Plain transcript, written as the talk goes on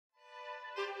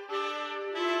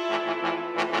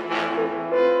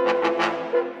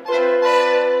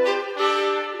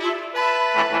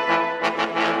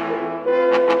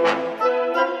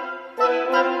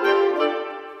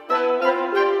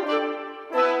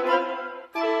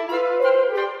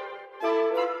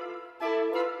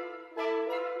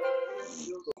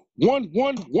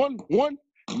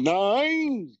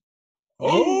11119.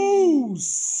 Oh,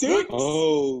 6.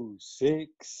 Oh,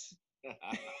 6.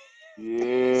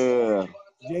 Yeah.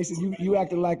 Jason, you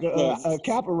acting like a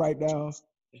capper right now.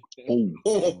 Get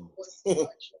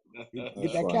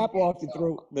that cap off your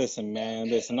throat. Listen, man.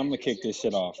 Listen, I'm going to kick this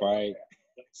shit off, right?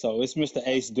 So it's Mr.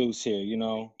 Ace Deuce here, you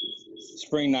know.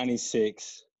 Spring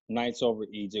 96, Knights over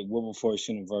Egypt, Wilberforce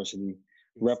University,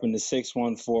 repping the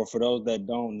 614. For those that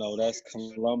don't know, that's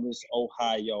Columbus,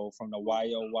 Ohio, from the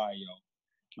YOYO.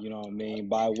 You know what I mean?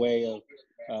 By way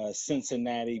of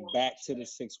Cincinnati, back to the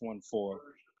 614.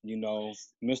 You know,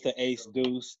 Mr. Ace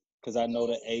Deuce, because I know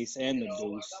the Ace and the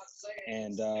Deuce.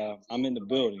 And I'm in the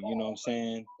building, you know what I'm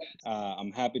saying?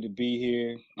 I'm happy to be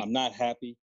here. I'm not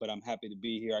happy, but I'm happy to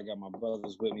be here. I got my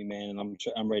brothers with me, man, and I'm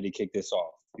ready to kick this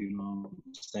off. You know what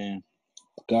I'm saying?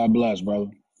 God bless,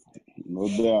 brother. No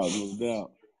doubt, no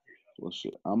doubt. Well,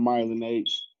 shit. I'm Mylan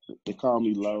H. They call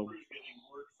me Low.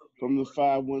 From the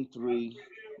 513.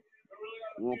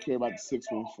 We don't care about the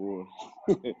 614.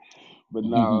 But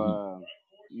now,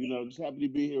 you know, just happy to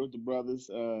be here with the brothers.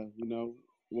 You know,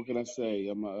 what can I say?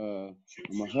 I'm a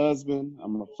husband.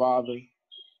 I'm a father.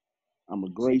 I'm a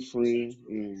great friend,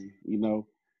 and you know,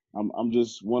 I'm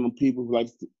just one of the people who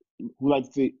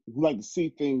like to see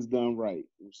things done right.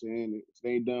 You know what I'm saying, if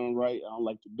they ain't done right, I don't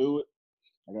like to do it.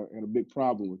 I got a big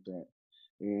problem with that,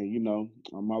 and you know,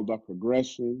 I'm all about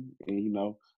progression, and you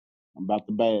know, I'm about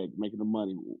the bag, making the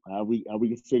money. How we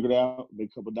can figure it out, make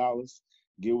a couple of dollars,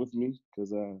 get with me,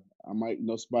 because I might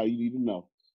know somebody you need to know.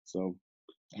 So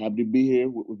happy to be here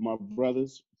with my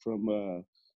brothers from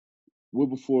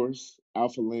Wilberforce,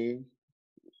 Alpha Land,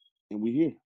 and we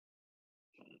here.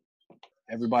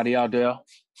 Everybody out there,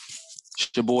 it's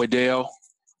your boy Dale,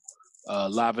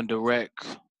 live and direct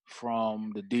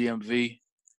from the DMV,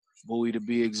 Bowie to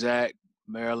be exact,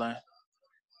 Maryland,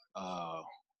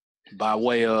 by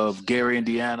way of Gary,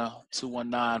 Indiana,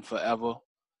 219 forever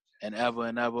and ever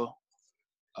and ever,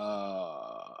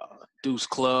 Deuce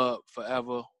Club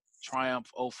forever, Triumph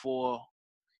 04,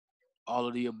 all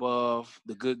of the above,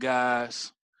 the good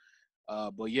guys.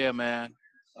 But yeah, man,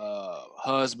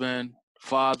 husband,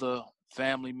 father,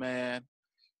 family man,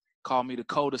 call me the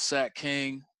cul-de-sac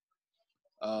king,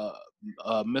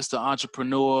 Mr.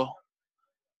 Entrepreneur,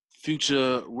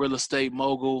 future real estate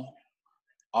mogul,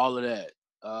 all of that.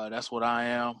 That's what I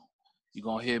am. You're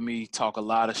going to hear me talk a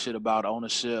lot of shit about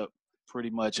ownership pretty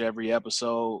much every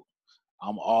episode.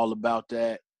 I'm all about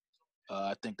that.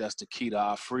 I think that's the key to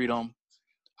our freedom.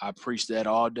 I preach that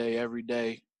all day, every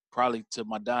day, probably to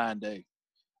my dying day.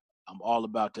 I'm all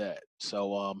about that.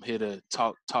 So I'm here to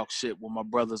talk shit with my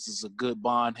brothers. It's a good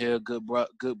bond here, good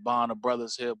bond of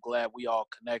brothers here. Glad we all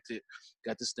connected,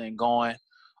 got this thing going.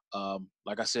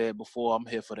 Like I said before, I'm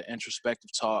here for the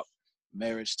introspective talk,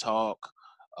 marriage talk,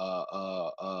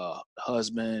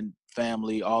 husband,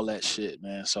 family, all that shit,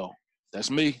 man. So that's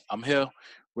me. I'm here,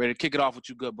 ready to kick it off with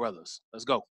you good brothers. Let's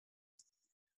go.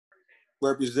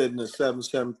 Representing the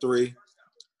 773,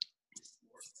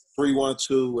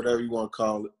 312, whatever you want to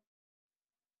call it.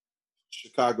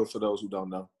 Chicago, for those who don't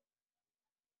know.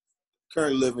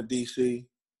 Currently live in D.C.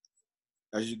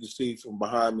 As you can see from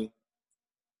behind me,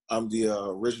 I'm the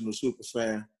original super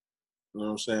fan, you know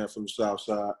what I'm saying, from the South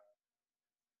Side.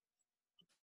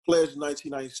 Pledged in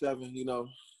 1997, you know,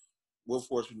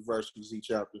 Wilberforce University Z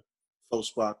chapter, full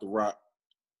spot, The Rock,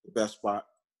 the best spot.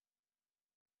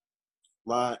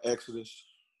 Line, Exodus,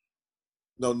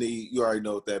 no need, you already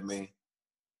know what that means.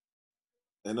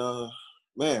 And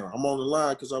man, I'm on the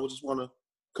line because I would just want to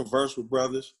converse with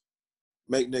brothers,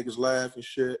 make niggas laugh and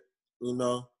shit, you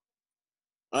know.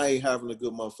 I ain't having a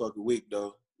good motherfucking week,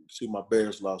 though. You can see my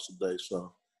Bears lost today,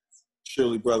 so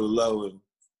surely Brother Lowe and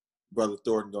Brother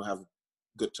Thornton gonna have a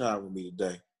good time with me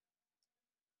today.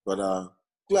 But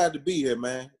glad to be here,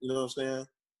 man. You know what I'm saying?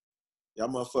 Y'all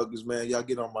motherfuckers, man, y'all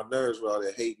get on my nerves with all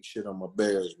that hate and shit on my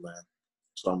Bears, man.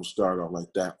 So I'm gonna start off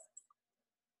like that.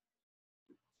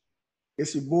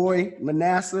 It's your boy,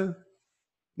 Manasseh.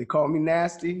 They call me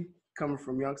Nasty, coming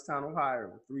from Youngstown,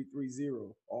 Ohio,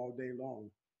 330 all day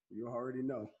long. You already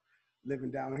know.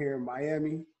 Living down here in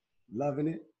Miami, loving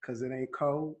it because it ain't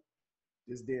cold.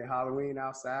 Just did Halloween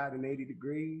outside in 80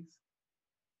 degrees.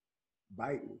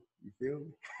 Bite me, you feel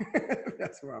me?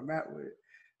 That's where I'm at with it.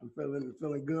 I'm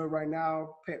feeling good right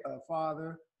now. A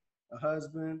father, a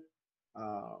husband.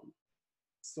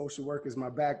 Social work is my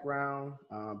background.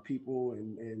 People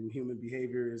and human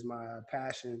behavior is my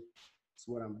passion. It's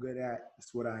what I'm good at.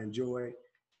 It's what I enjoy.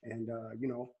 And, you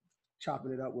know,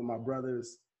 chopping it up with my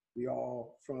brothers. We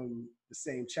all from the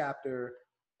same chapter,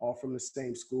 all from the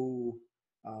same school,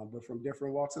 but from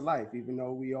different walks of life, even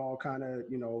though we all kind of,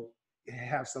 you know,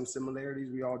 have some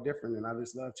similarities. We all different, and I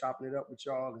just love chopping it up with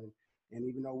y'all. And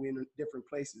even though we're in different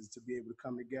places, to be able to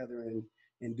come together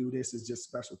and do this is just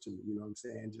special to me. You know what I'm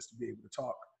saying? Just to be able to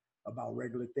talk about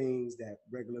regular things that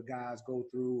regular guys go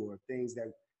through, or things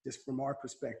that just from our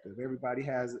perspective. Everybody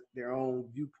has their own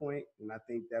viewpoint, and I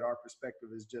think that our perspective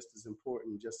is just as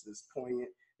important, just as poignant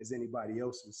as anybody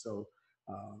else's. So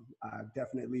I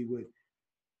definitely would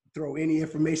throw any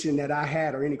information that I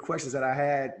had or any questions that I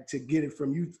had to get it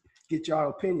from you, get y'all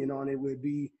opinion on it would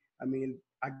be, I mean,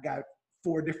 I got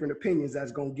 4 different opinions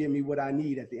that's going to give me what I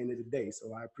need at the end of the day.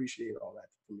 So I appreciate all that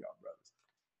from y'all brothers.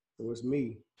 So it's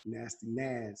me, Nasty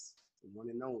Naz, the one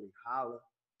and only. Holla.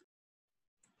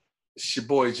 It's your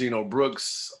boy Gino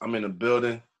Brooks. I'm in the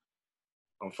building.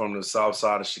 I'm from the south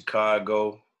side of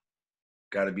Chicago.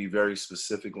 Got to be very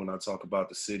specific when I talk about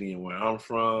the city and where I'm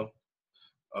from.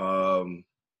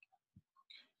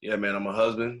 Yeah, man, I'm a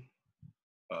husband,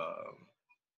 a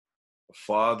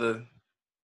father,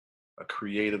 a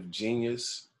creative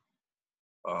genius,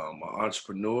 an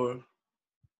entrepreneur,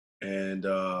 and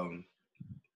an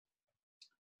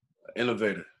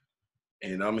innovator.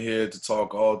 And I'm here to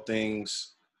talk all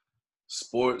things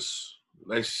sports,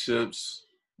 relationships,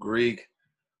 Greek,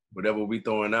 whatever we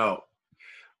throwing out.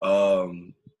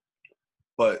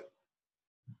 But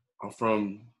I'm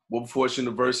from Wilberforce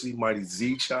University, Mighty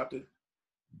Z chapter.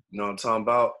 You know what I'm talking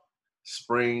about?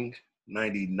 Spring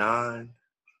 99,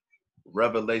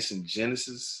 Revelation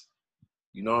Genesis.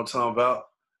 You know what I'm talking about?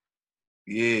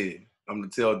 Yeah, I'm the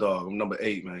tail dog. I'm number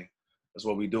 8, man. That's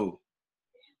what we do.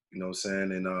 You know what I'm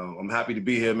saying? And I'm happy to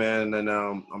be here, man. And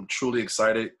I'm truly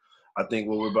excited. I think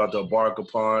what we're about to embark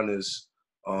upon is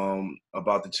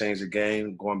about to change the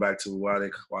game, going back to why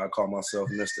I call myself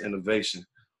Mr. Innovation.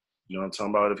 You know what I'm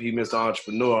talking about? If he Mr.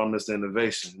 Entrepreneur, I'm Mr.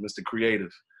 Innovation, Mr.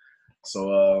 Creative.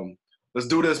 So let's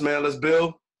do this, man. Let's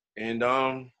build. And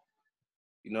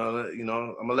you know,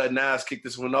 I'm gonna let Nas kick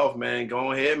this one off, man.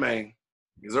 Go ahead, man.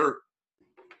 Dessert.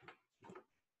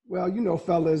 Well, you know,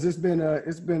 fellas, it's been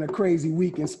a crazy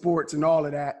week in sports and all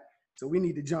of that. So we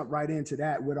need to jump right into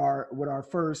that with our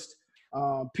first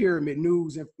pyramid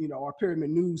news, and our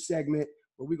pyramid news segment,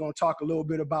 where we're gonna talk a little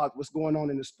bit about what's going on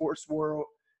in the sports world.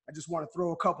 I just want to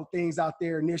throw a couple things out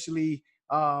there initially.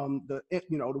 The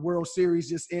World Series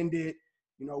just ended.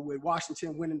 With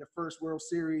Washington winning the first World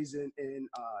Series in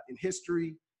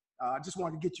history. I just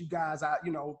wanted to get you guys out,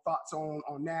 thoughts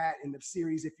on that and the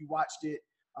series if you watched it.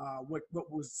 What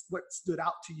stood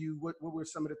out to you? What were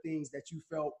some of the things that you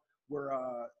felt were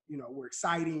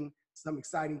exciting? Some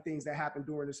exciting things that happened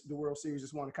during the World Series.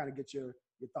 Just want to kind of get your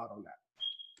thought on that.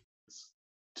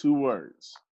 2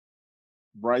 words: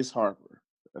 Bryce Harper.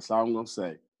 That's all I'm gonna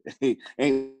say.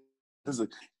 Listen,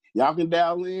 y'all can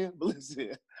dial in, but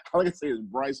listen, all I can say is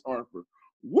Bryce Harper.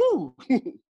 Woo!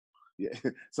 Yeah.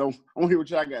 So I want to hear what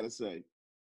y'all got to say.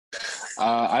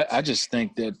 I just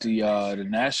think that the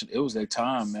national, it was their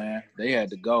time, man. They had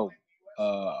to go.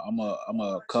 I'm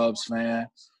a Cubs fan,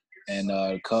 and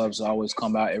the Cubs always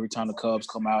come out every time the Cubs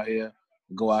come out here.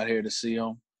 We go out here to see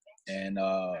them, and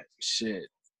shit,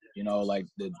 like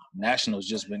the Nationals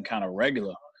just been kind of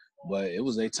regular, but it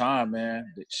was their time,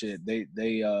 man. Shit, they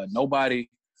nobody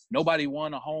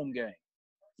won a home game.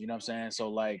 You know what I'm saying? So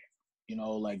like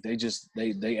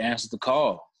they answered the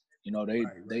call. They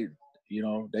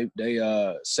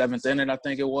 7th inning, I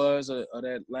think it was, of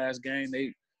that last game,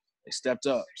 they stepped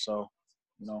up. So,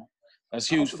 that's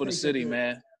huge for the city,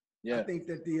 man. Yeah. I think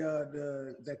that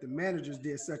the managers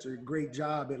did such a great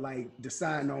job at like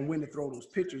deciding on when to throw those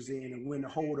pitchers in and when to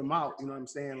hold them out. You know what I'm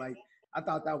saying? Like, I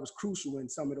thought that was crucial in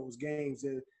some of those games.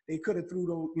 They could have threw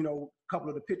those, a couple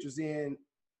of the pitchers in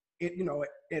at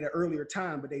an earlier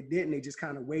time, but they didn't. They just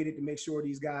kind of waited to make sure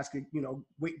these guys could,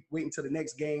 wait until the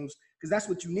next games, because that's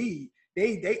what you need.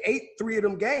 They ate 3 of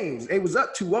them games. They was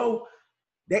up 2-0.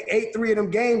 They ate 3 of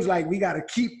them games. Like, we got to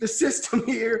keep the system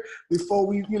here before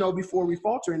we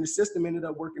falter. And the system ended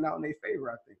up working out in their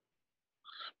favor, I think.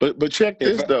 But check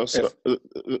this though. So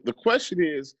the question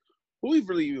is, who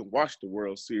really even watched the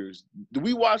World Series? Do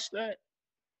we watch that?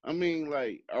 I mean,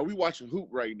 like, are we watching hoop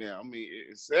right now? I mean,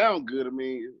 it sounds good. I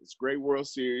mean, it's a great World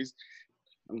Series.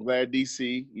 I'm glad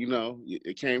DC,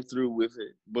 it came through with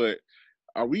it. But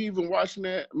are we even watching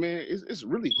that? Man, it's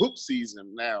really hoop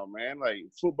season now, man. Like,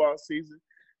 football season.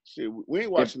 Shit, we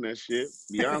ain't watching that shit.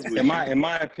 To be honest with you. In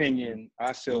my opinion,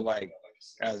 I feel like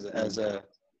to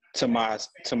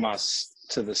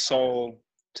the soul,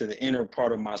 to the inner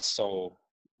part of my soul,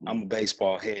 I'm a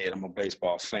baseball head. I'm a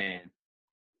baseball fan,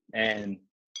 and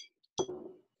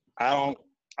I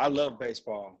love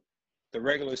baseball. The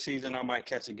regular season, I might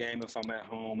catch a game if I'm at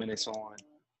home and it's on.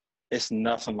 It's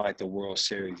nothing like the World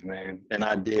Series, man. And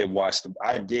I did watch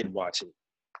it.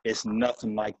 It's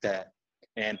nothing like that.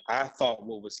 And I thought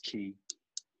what was key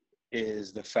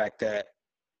is the fact that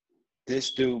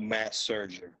this dude, Matt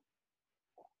Serger,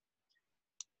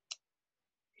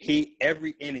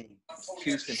 every inning,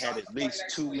 Houston had at least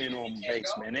 2 men on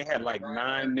base, man. They had like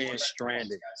 9 men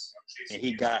stranded, and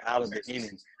he got out of the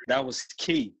inning. That was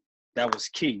key.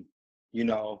 You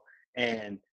know,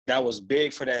 and that was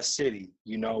big for that city.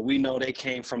 You know, we know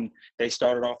they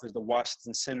started off as the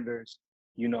Washington Senators.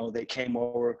 You know, they came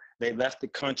over, they left the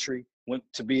country, went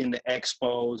to be in the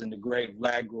Expos, and the great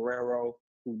Vlad Guerrero,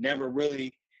 who never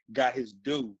really got his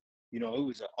due. You know, he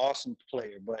was an awesome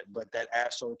player, but that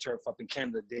AstroTurf up in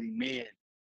Canada did him in,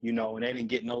 you know, and they didn't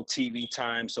get no TV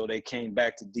time, so they came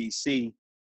back to D.C.,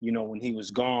 you know, when he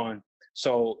was gone.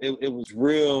 So it was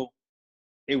real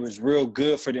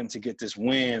good for them to get this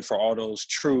win for all those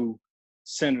true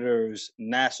Senators,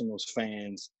 Nationals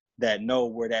fans that know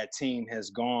where that team has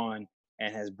gone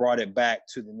and has brought it back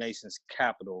to the nation's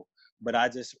capital. But I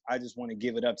just want to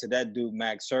give it up to that dude,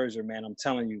 Max Scherzer, man. I'm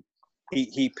telling you,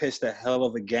 he pitched a hell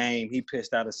of a game. He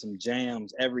pitched out of some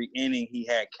jams. Every inning he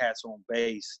had cats on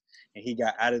base, and he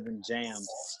got out of them jams,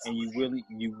 and you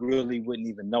really wouldn't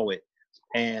even know it.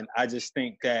 And I just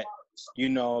think that, you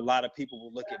know, a lot of people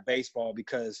will look at baseball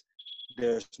because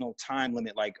there's no time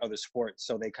limit like other sports,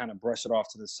 so they kind of brush it off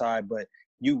to the side. But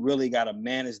you really got to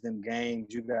manage them games.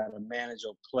 You got to manage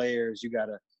your players. You got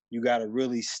to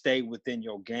really stay within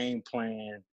your game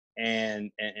plan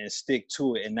and stick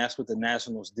to it. And that's what the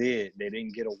Nationals did. They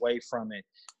didn't get away from it,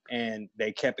 and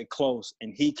they kept it close,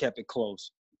 and he kept it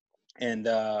close. And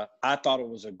I thought it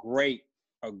was a great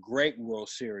World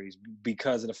Series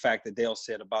because of the fact that Dale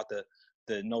said about the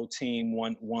no team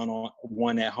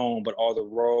won at home, but all the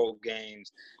road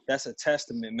games. That's a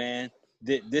testament, man.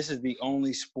 This is the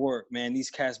only sport, man. These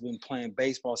cats been playing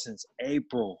baseball since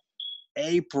April.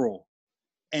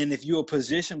 And if you're a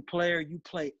position player, you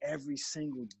play every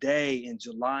single day in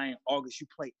July and August. You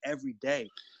play every day.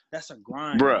 That's a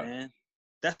grind, man.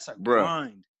 That's a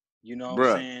grind. You know what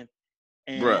I'm saying?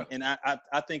 And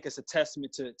I think it's a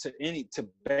testament to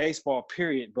baseball,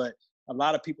 period. But a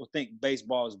lot of people think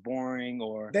baseball is boring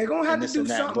or they're gonna have to do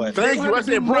something. But thank you. I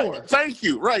said, bro. Thank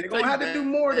you. Right. They're gonna have to do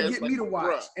more to get me to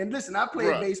watch. And listen, I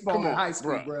played baseball in high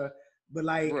school, bro. But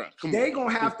like they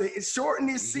gonna have to shorten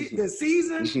the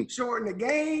season, shorten the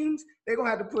games. They're gonna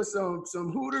have to put some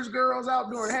Hooters girls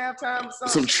out during halftime or something.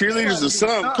 Some cheerleaders or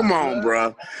something. Come on,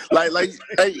 bro. Like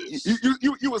hey,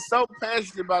 you were so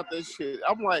passionate about that shit.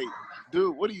 I'm like,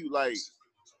 dude, what are you like?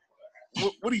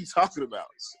 What are you talking about?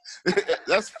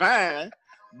 That's fine,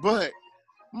 but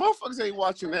motherfuckers ain't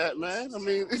watching that, man. I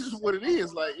mean, it's just what it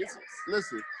is. Like,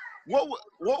 listen, what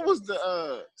was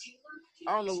the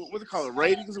I don't know what they call it,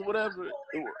 ratings or whatever.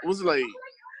 It was like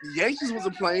the Yankees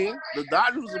wasn't playing, the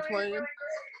Dodgers wasn't playing,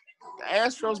 the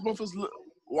Astros both was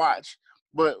watch.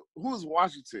 But who was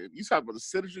Washington? You talk about the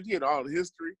citizen, he had all the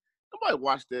history. Nobody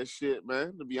watched that shit,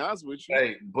 man. To be honest with you.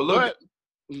 Hey, but look.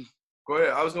 Go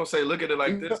ahead. I was gonna say, look at it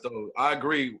like this though. I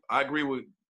agree with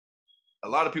a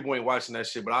lot of people ain't watching that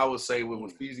shit, but I would say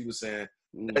what Feezy was saying,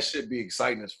 that shit be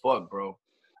exciting as fuck, bro.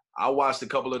 I watched a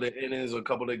couple of the innings or a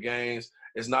couple of the games.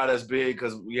 It's not as big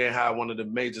because we ain't had one of the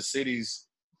major cities,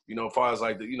 you know, as far as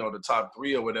like the top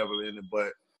 3 or whatever in it.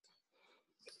 But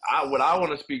what I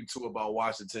want to speak to about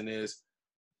Washington is,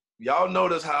 y'all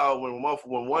notice how when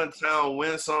one town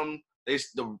wins something,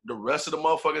 the rest of the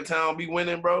motherfucking town be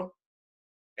winning, bro.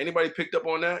 Anybody picked up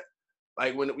on that?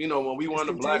 Like when we won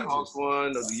the Blackhawks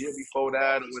one or the year before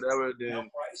that or whatever, then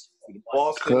the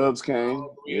Boston Cubs came.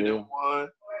 Won.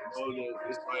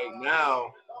 It's like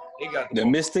now they got the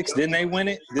Mystics. Didn't they win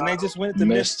it? Didn't they just win it? The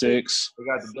Mystics. They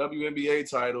got the WNBA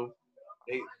title.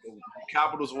 The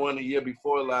Capitals won the year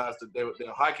before last. Their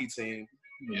hockey team.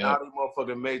 Yeah. Now the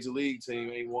motherfucking major league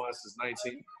team ain't won since 27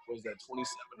 to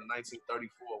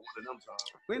 1934. One of them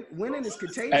times. Winning is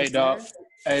contagious. Hey, dog.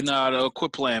 Hey, nah,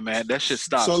 quit playing, man. That shit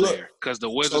stops there. Because the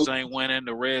Wizards ain't winning,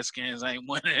 the Redskins ain't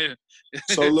winning.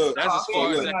 So look, that's as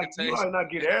far as that contagious. You might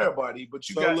not get everybody, but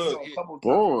you got a couple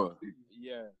boy.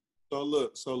 Yeah. So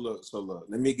look.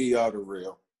 Let me give y'all the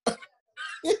real.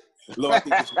 Look, I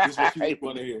think this is what you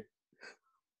want to hear.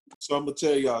 So I'm gonna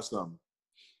tell y'all something.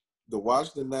 The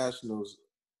Washington Nationals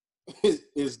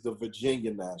is the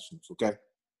Virginia Nationals, okay?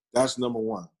 That's number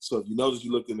one. So if you notice,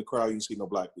 you looked in the crowd, you didn't see no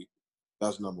black people.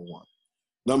 That's number one.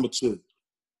 Number two,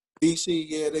 DC,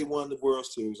 yeah, they won the World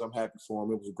Series. I'm happy for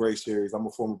them. It was a great series. I'm a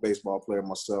former baseball player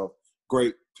myself.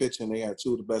 Great pitching. They had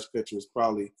 2 of the best pitchers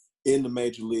probably in the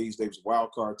major leagues. They was a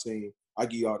wild card team. I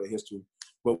give you all the history.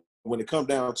 But when it come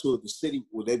down to it, the city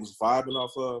where they was vibing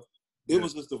off of, it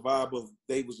was just the vibe of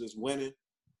they was just winning,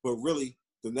 but really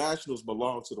the Nationals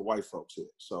belong to the white folks here.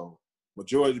 So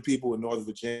majority of the people in Northern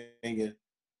Virginia,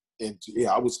 and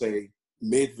I would say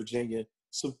mid Virginia,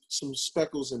 some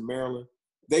speckles in Maryland,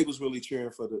 they was really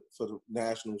cheering for the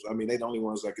Nationals. I mean, they the only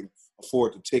ones that can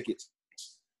afford the tickets.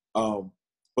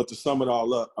 But to sum it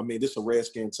all up, I mean, this is a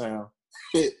Redskin town.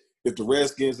 If the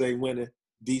Redskins ain't winning,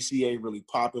 DC ain't really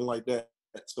popping like that.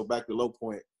 So back to Low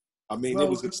Point, I mean, it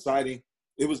was exciting.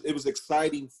 It was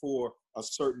exciting for a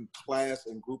certain class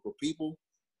and group of people.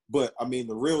 But I mean,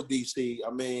 the real DC,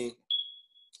 I mean,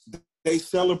 they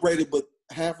celebrated, but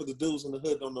half of the dudes in the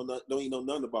hood don't even know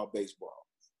nothing about baseball.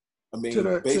 I mean,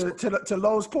 to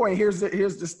Lowe's point, here's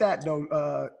the stat though.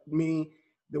 I mean,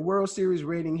 the World Series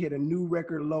rating hit a new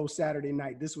record low Saturday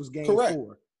night. This was Game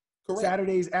 4. Correct.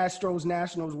 Saturday's Astros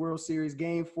Nationals World Series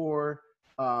Game 4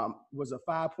 was a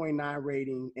 5.9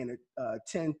 rating and a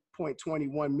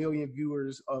 10.21 million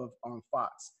viewers on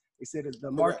Fox. They said that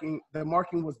the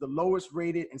marking was the lowest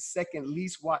rated and second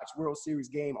least watched World Series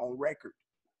game on record.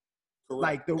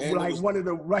 Correct. One of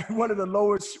the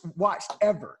lowest watched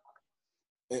ever.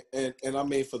 And I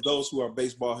mean, for those who are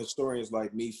baseball historians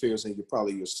like me, Fierce, and you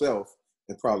probably yourself,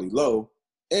 and probably Low,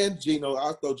 and Gino,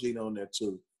 I'll throw Gino in there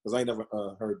too, because I ain't never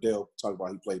heard Dale talk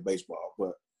about he played baseball.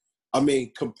 But I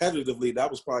mean, competitively,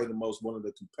 that was probably one of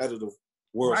the competitive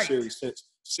World Series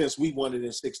since we won it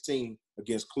in 16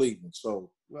 against Cleveland.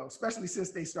 So, well, especially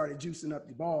since they started juicing up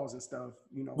the balls and stuff,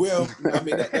 you know. Well, I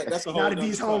mean, that's a whole. Now that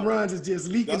these home runs is just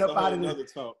leaking up out of the.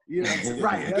 Talk. You know,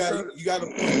 right? You got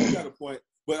a point.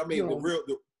 But I mean,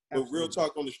 the real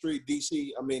talk on the street,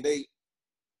 DC. I mean,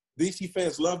 DC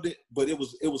fans loved it, but it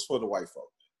was for the white folk.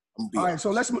 All right,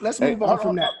 so let's move on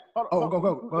from that.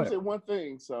 Go ahead. Say one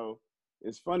thing. So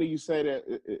it's funny you say that.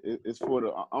 It's for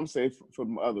the. I'm saying for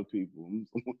other people.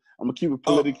 I'm gonna keep it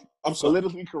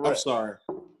politically correct.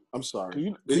 I'm sorry.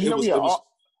 You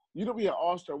know we had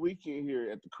All-Star Weekend here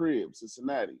at the crib,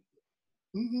 Cincinnati.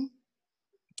 Mm-hmm.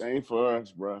 That ain't for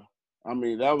us, bro. I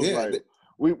mean, that was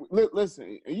we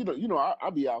listen. You know, I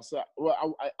be outside.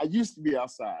 Well, I used to be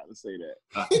outside. Let's say that.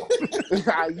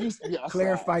 I used to be outside.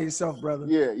 Clarify yourself, brother.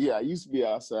 Yeah. I used to be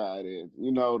outside, and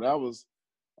you know that was.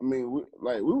 I mean, we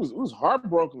was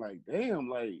heartbroken. Like, damn,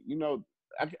 like you know,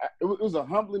 it was a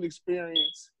humbling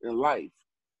experience in life.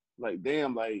 Like,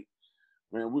 damn, like,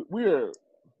 man, we're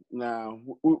now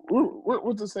we're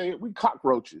what to say? We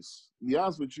cockroaches. To be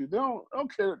honest with you, they don't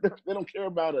care. They don't care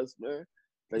about us, man.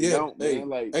 They don't, man.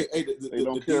 Like, they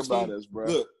don't care about us, bro.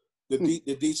 Look, the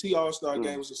DC All-Star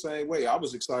game was the same way. I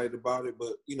was excited about it,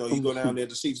 but you know, you go down there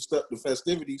to see the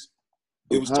festivities.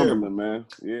 It was terrible, man.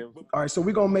 Yeah. All right, so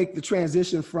we're gonna make the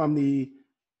transition from the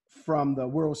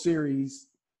World Series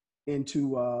into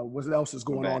what else is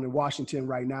going on in Washington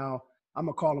right now. I'm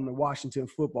gonna call them the Washington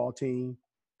football team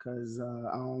because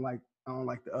I don't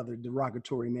like the other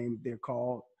derogatory name they're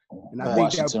called. And I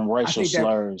think racial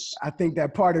slurs. I think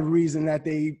that part of the reason that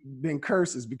they've been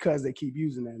cursed is because they keep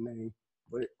using that name.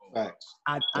 But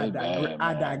I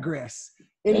digress.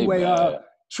 Anyway,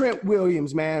 Trent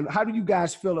Williams, man, how do you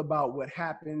guys feel about what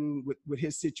happened with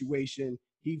his situation?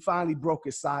 He finally broke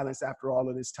his silence after all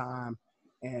of this time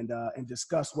and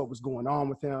discussed what was going on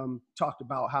with him, talked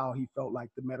about how he felt like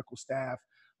the medical staff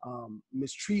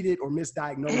mistreated or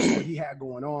misdiagnosed what he had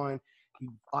going on. He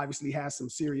obviously has some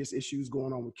serious issues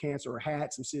going on with cancer or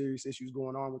had some serious issues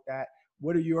going on with that.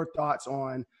 What are your thoughts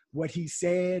on what he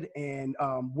said and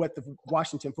what the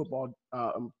Washington football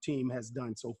team has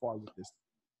done so far with this?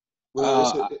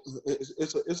 Well,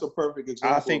 it's a perfect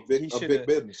example of big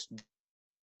business.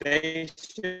 They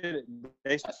should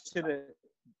have.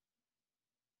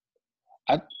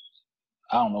 I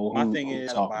don't know. My thing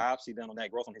is a biopsy done on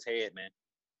that growth on his head, man.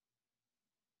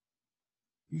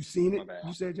 You seen it?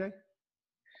 You said, Jay?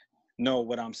 No,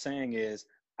 what I'm saying is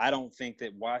I don't think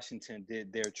that Washington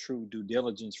did their true due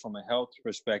diligence from a health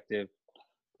perspective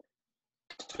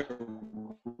to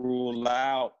rule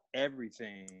out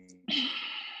everything,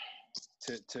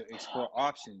 to explore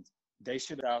options. They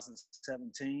should have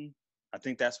 2017. I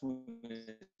think that's when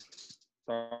it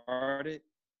started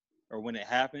or when it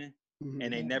happened,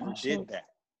 and they never did that.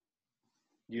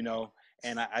 You know,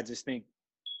 and I just think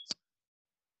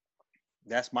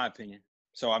that's my opinion.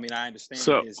 So I mean, I understand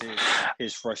where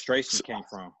his frustration came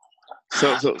from.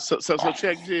 So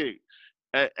check Jig.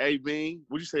 Hey, Bean,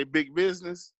 would you say big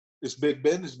business? It's big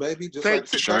business, baby. Just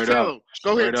straight up.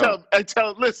 Go ahead, tell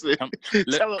him. Listen,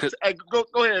 tell him. Hey, go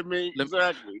ahead, man.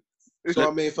 Exactly. So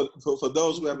I mean, for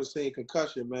those who haven't seen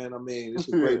Concussion, man, I mean, it's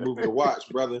a great movie to watch,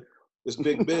 brother. It's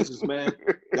big business, man.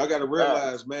 Y'all got to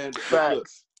realize, man. Look,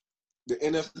 the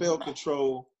NFL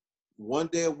control one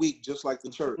day a week, just like the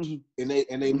church, Mm-hmm.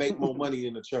 and they make more money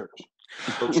in the church.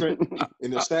 So Trent,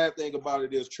 and the sad thing about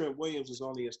it is Trent Williams is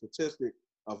only a statistic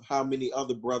of how many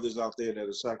other brothers out there that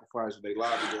are sacrificing their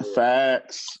livelihood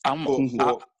Facts.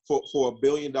 for $1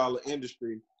 billion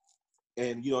industry.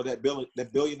 And you know that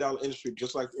 $1 billion industry,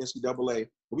 just like the NCAA,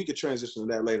 we could transition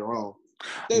to that later on.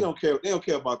 They don't care. They don't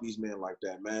care about these men like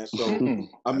that, man. So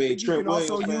I mean, Trent Williams,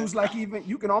 also use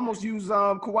you can almost use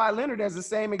Kawhi Leonard as the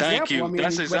same example. Thank you. I mean,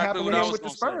 That's exactly what I was with the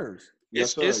Spurs.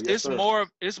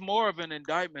 It's more of an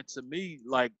indictment to me.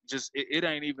 Like, just it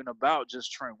ain't even about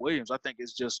just Trent Williams. I think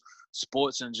it's just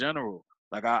sports in general.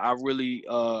 Like, I really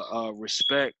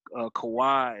respect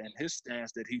Kawhi and his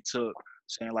stance that he took,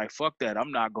 saying like, fuck that,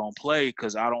 I'm not gonna play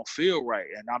because I don't feel right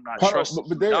and I'm not trusting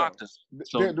the doctors.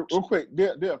 So real quick,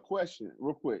 there a question,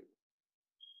 real quick.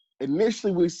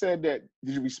 Initially, we said that.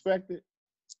 Did you respect it?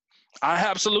 I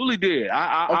absolutely did.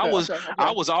 I was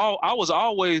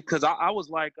always, because I was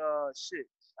like, shit.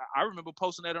 I remember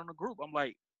posting that on the group. I'm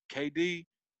like, KD,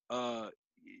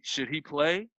 should he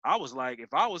play? I was like,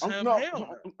 if I was him, hell no.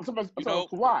 You know,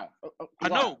 Kawhi. I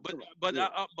know,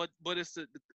 but it's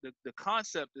the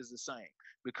concept is the same,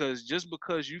 because just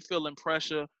because you feeling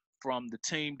pressure from the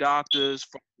team doctors,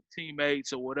 from the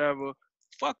teammates or whatever,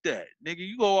 fuck that, nigga.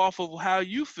 You go off of how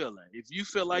you feeling. If you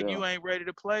feel like you ain't ready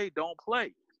to play, don't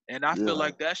play. And I feel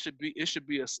like it should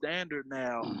be a standard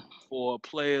now for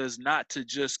players not to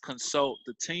just consult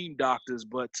the team doctors,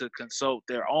 but to consult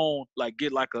their own, like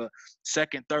get like a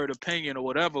second, third opinion or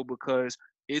whatever, because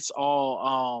it's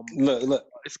all look,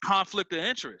 it's conflict of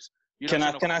interest. You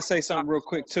know, can I say something real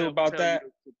quick too about that?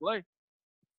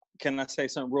 Can I say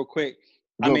something real quick?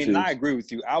 I mean, I agree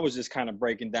with you. I was just kind of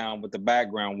breaking down what the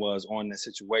background was on the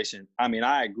situation. I mean,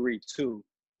 I agree too.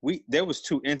 There was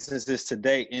 2 instances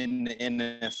today in the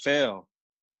NFL.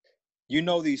 You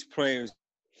know, these players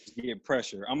get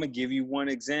pressure. I'm gonna give you one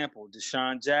example.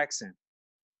 Deshaun Jackson.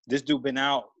 This dude been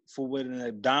out with an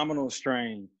abdominal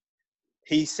strain.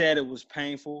 He said it was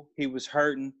painful. He was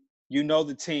hurting. You know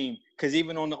the team, because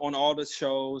even on all the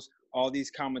shows, all these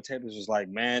commentators was like,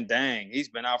 man, dang, he's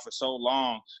been out for so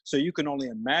long. So you can only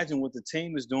imagine what the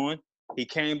team is doing. He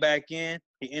came back in.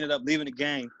 He ended up leaving the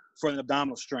game for an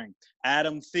abdominal strain.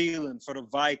 Adam Thielen for the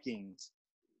Vikings.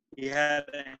 He had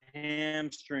a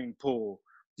hamstring pull.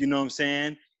 You know what I'm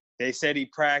saying? They said he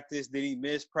practiced. Did he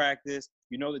miss practice?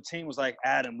 You know, the team was like,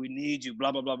 Adam, we need you,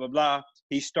 blah, blah, blah, blah, blah.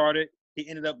 He started. He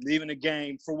ended up leaving the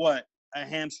game for what? A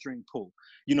hamstring pull.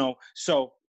 You know,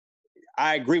 so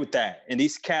I agree with that. And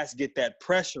these cats get that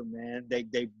pressure, man. They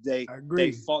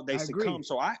succumb.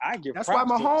 So I give That's props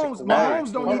why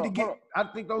Mahomes don't need to get. I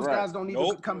think those guys don't need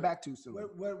to come back too soon.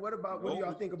 What do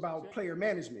y'all think about player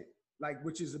management? Like,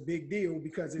 which is a big deal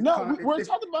because we're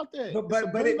talking about that.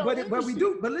 But we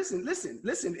do. But listen.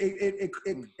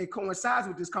 It coincides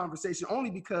with this conversation only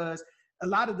because a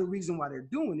lot of the reason why they're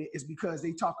doing it is because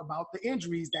they talk about the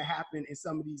injuries that happen in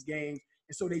some of these games.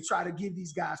 And so they try to give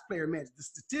these guys player management. The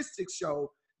statistics show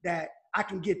that I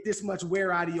can get this much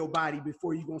wear out of your body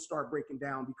before you're going to start breaking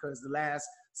down, because the last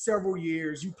several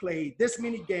years you played this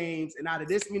many games, and out of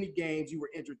this many games you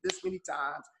were injured this many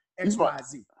times, X, Y,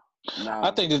 Z.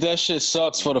 I think that shit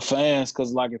sucks for the fans,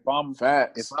 because like if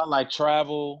I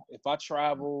travel,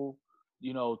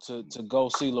 you know, to go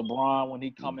see LeBron when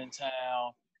he come in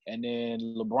town, and then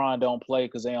LeBron don't play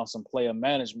because they on some player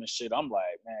management shit, I'm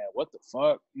like, man, what the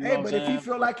fuck? You know but if he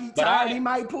feel like he's tired, he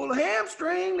might pull a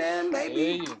hamstring, then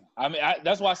maybe. Yeah. I mean,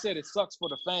 that's why I said it sucks for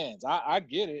the fans. I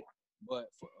get it, but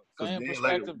from a fan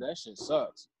perspective, that shit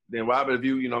sucks. Then Robert, if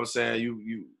you know what I'm saying,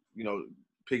 you know,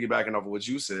 piggybacking off of what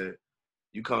you said,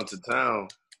 you come to town,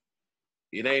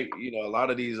 it ain't, you know, a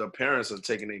lot of these parents are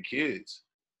taking their kids.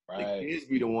 Right. The kids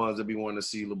be the ones that be wanting to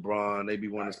see LeBron. They be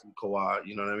wanting to see Kawhi.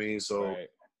 You know what I mean? So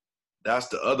that's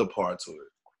the other part to it.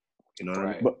 You know what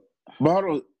I mean? But hold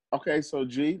on. Okay, so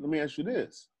G, let me ask you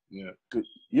this. Yeah.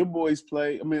 Your boys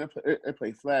play, I mean, they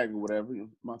play flag or whatever.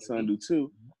 My son do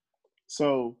too.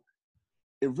 So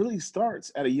it really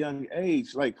starts at a young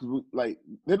age. Like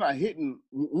they're not hitting.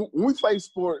 When we play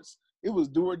sports, it was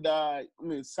do or die. I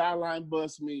mean, sideline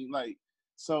bust me. Like,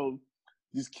 so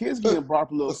these kids getting brought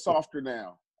up a little softer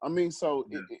now. I mean, so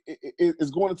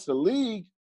it's going into the league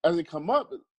as they come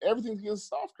up. Everything's getting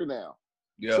softer now.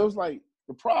 Yeah. So it's like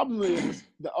the problem is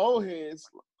the old heads.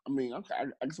 I mean, I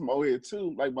get some old heads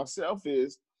too, like myself,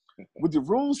 is with the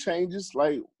rules changes,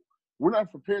 like we're not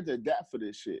prepared to adapt for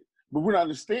this shit. But what we're not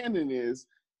understanding is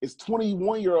it's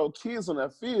 21-year-old kids on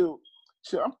that field.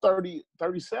 Shit, I'm 30,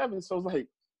 37, so it's like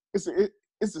it's a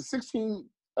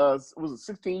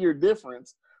 16-year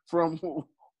difference from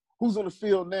who's on the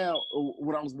field now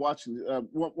when I was watching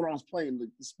when I was playing the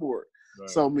sport. Right.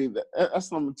 So I mean,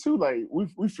 that's number two. Like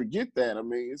we forget that. I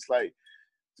mean, it's like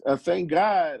thank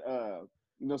God,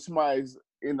 somebody's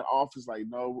in the office like,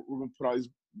 no, we're gonna put all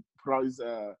these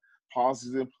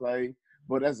policies in play.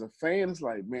 But as a fan, it's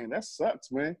like, man, that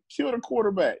sucks, man. Kill the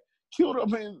quarterback,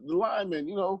 the lineman.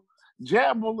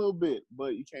 Jab him a little bit,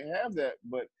 but you can't have that.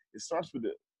 But it starts with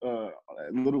the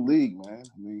little league, man.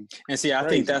 I mean, and see, I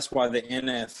think that's why the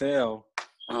NFL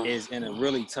is in a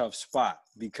really tough spot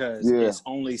because it's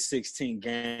only 16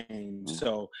 games,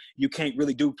 so you can't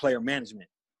really do player management.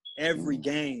 Every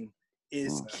game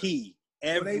is key.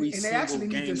 Every single game is key. They actually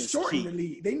need to shorten the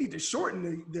league. They need to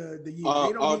shorten the year.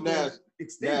 They don't need to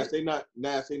extend it. They're not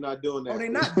doing that. Oh, they're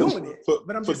not doing it.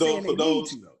 But I'm just saying they need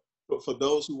to, though. For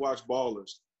those who watch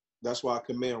Ballers, that's why I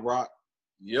commend Rock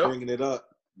bringing it up.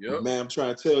 Yep. Man, I'm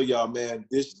trying to tell y'all, man,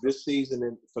 this season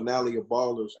and finale of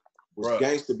Ballers was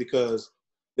gangster because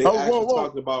they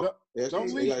talking about.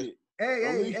 Don't leak it.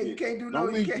 Hey, you can't do no.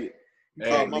 You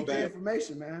can't leak the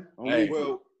information, man. Hey,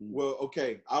 well,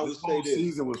 okay. I would say this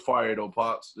season was fire though,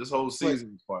 Pops. This whole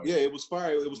season was fire. Yeah, it was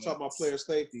fire. It was talking about player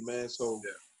safety, man. So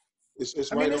it's it's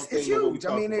huge.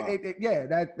 I mean,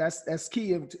 that's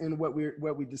key in what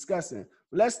we're discussing.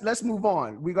 Let's move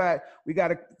on. We got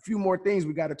a few more things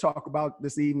we got to talk about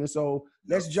this evening. So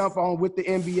let's jump on with the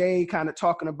NBA, kind of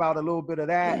talking about a little bit of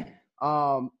that.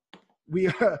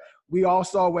 We all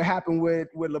saw what happened with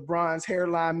LeBron's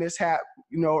hairline mishap,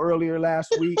 earlier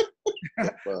last week,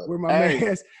 where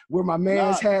my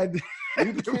man's had.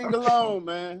 Leave the king alone,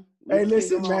 man. Hey,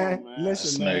 listen, man.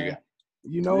 Listen, man.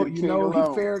 He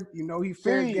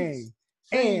fair game.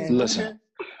 And listen.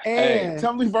 And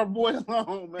tell him leave our boy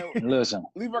alone, man. Listen,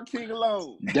 leave our king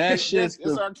alone. That shit.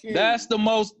 Our king. That's the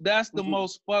most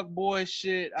fuck boy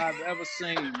shit I've ever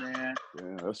seen, man.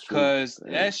 Yeah, that's true. Cause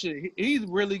that shit, he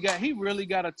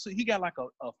got like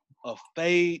a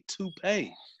fade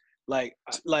toupee. Like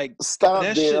stop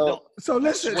that shit. So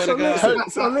listen. It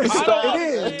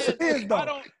is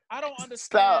though. I don't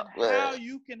understand how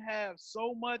you can have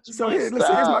so much. So here's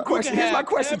my question. Here's my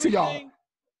question to y'all.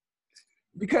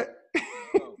 Because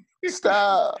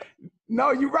stop.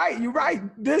 No, you're right.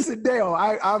 This is Dale.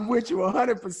 I'm with you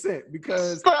 100%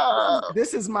 because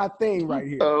this is my thing right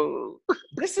here. Oh.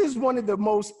 This is one of the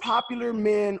most popular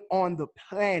men on the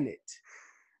planet,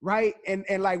 right? And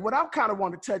like what I kind of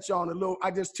want to touch on a little.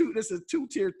 This is a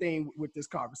two-tier thing with this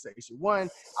conversation. One,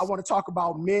 I want to talk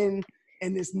about men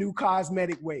and this new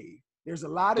cosmetic wave. There's a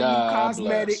lot of new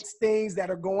cosmetics things that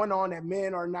are going on that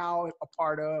men are now a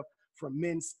part of, from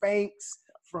men's Spanx.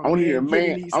 I want to hear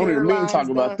men talk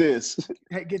about this.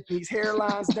 Getting these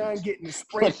hairlines done, getting the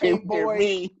spray paint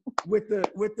boy with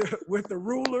the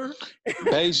ruler.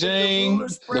 Beijing,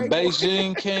 the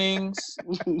Beijing Kings.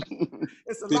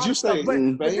 It's a Did lot you of say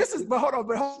stuff. But hold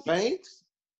on. Thanks.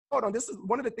 Hold on. This is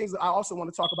one of the things that I also want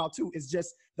to talk about too, is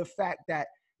just the fact that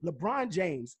LeBron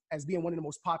James, as being one of the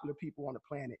most popular people on the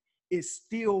planet, is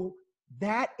still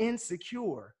that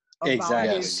insecure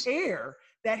about his hair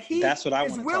that he is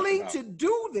willing to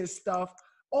do this stuff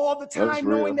all the time,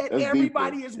 knowing that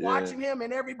everybody is watching him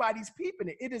and everybody's peeping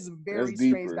it. It is a very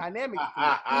strange dynamic.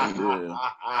 How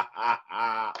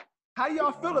do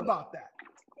y'all feel about that?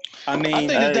 I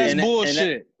think that's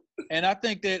bullshit. And I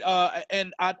think that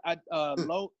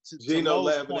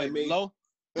Lowe's point,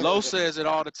 Lowe says it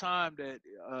all the time that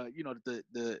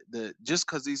the just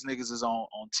because these niggas is on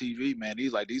TV, man,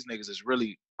 these niggas is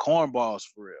really cornballs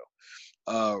for real.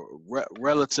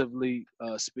 Relatively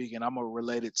speaking, I'm gonna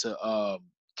relate it to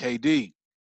KD.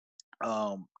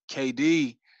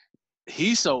 KD,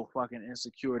 he's so fucking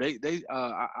insecure.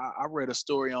 I read a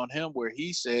story on him where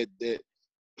he said that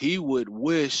he would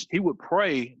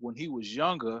pray when he was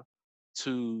younger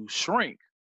to shrink,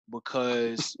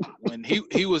 because when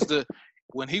he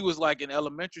was like in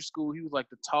elementary school, he was like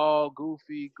the tall,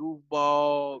 goofy,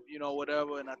 goofball,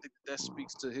 whatever. And I think that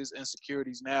speaks to his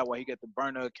insecurities now, why he got the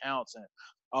burner accounts and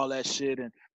all that shit.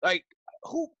 And like,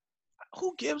 who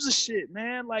gives a shit,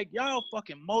 man? Like, y'all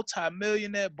fucking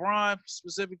multi-millionaire. Brian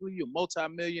specifically, you're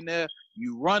multi-millionaire.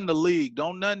 You run the league.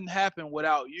 Don't nothing happen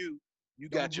without you. You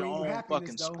got your own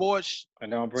fucking sports.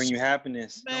 And don't bring you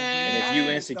happiness. Man, and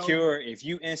if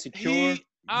you insecure.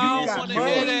 I don't want to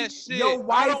hear that shit. Your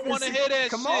wife I don't want to hear that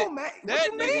come shit. On, man.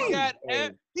 That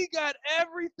nigga he got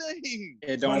everything.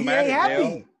 It don't matter. He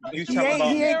ain't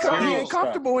happy. He ain't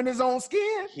comfortable in his own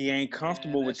skin. He ain't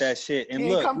comfortable with that shit. And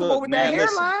he ain't comfortable with that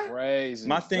hairline. Crazy.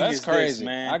 My thing is crazy, this,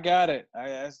 man. I got it.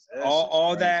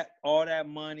 All that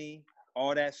money,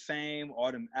 all that fame,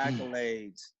 all them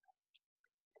accolades.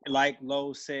 Like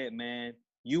Lowe said, man,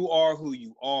 you are who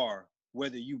you are.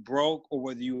 Whether you broke or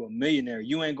whether you a millionaire,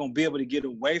 you ain't gonna be able to get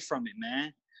away from it,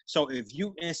 man. So if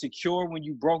you insecure when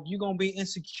you broke, you're gonna be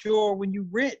insecure when you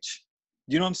rich.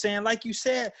 You know what I'm saying? Like you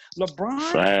said,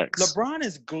 LeBron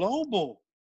is global.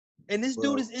 And this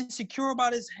dude is insecure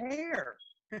about his hair.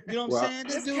 You know what I'm saying?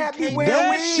 This dude can't be can't wearing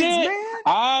that wigs, shit.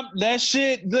 man. That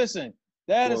shit. Listen,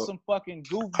 that is some fucking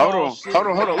goofball Hold on, shit. hold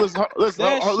on. Listen.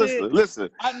 No. Hold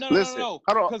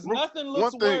on. Because nothing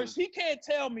looks worse. He can't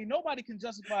tell me. Nobody can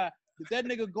justify that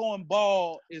nigga going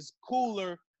bald is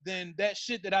cooler than that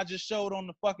shit that I just showed on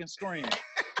the fucking screen.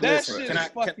 That shit is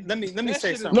fucking. Let me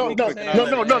say something No, real no, quick.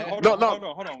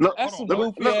 no. Hold on. That's some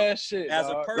goofy ass shit. As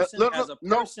a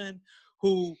person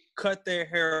who cut their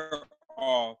hair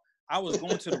off, I was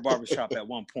going to the barbershop at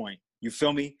one point. You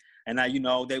feel me? And now, you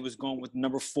know, they was going with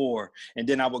number 4. And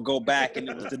then I would go back and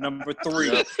it was the number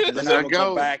 3. And then I would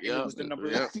go back and it was the number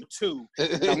 2.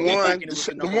 And I would go back and it was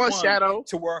the number 1. Shadow.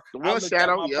 To where I looked at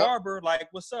my barber like,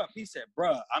 what's up? He said,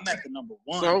 bruh, I'm at the number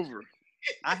 1. It's over.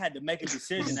 I had to make a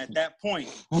decision at that point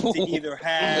to either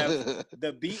have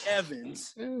the B.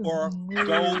 Evans or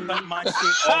go cut my shit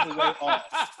all the way off.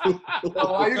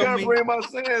 Why you gotta bring my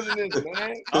Sands in this,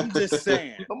 man? I'm just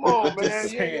saying. Come on, man.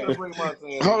 You ain't gotta bring my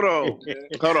Sands. Hold on.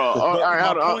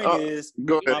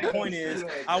 My point is,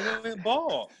 I went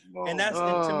bald. And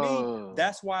to me,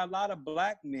 that's why a lot of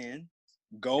black men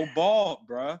go bald,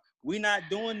 bruh. We not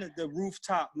doing the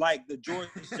rooftop like the George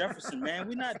Jefferson, man.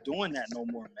 We not doing that no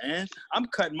more, man. I'm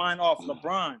cutting mine off.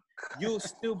 LeBron, you'll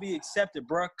still be accepted,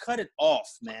 bruh. Cut it off,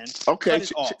 man. Okay,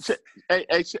 check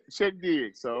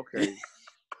dig. So, okay.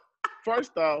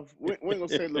 First off, we ain't gonna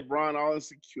say LeBron all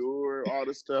insecure, all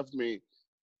this stuff. I mean,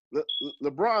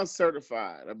 LeBron's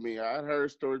certified. I mean, I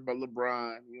heard stories about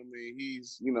LeBron. You know what I mean?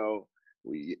 He's, you know,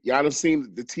 y'all have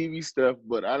seen the TV stuff,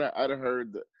 but I'd have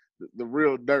heard the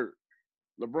real dirt.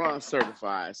 LeBron's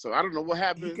certified, so I don't know what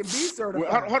happened. He can be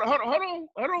certified. Hold on.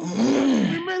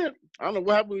 Wait a minute. I don't know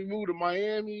what happened when we moved to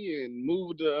Miami and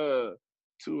moved to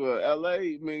LA.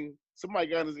 I mean, somebody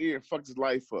got in his ear and fucked his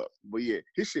life up. But yeah,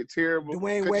 his shit terrible.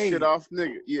 Dwayne Cut Wade. Shit off,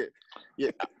 nigga. Yeah.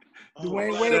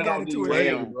 Dwayne Wade got into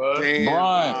it.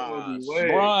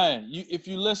 Brian, if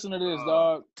you listen to this,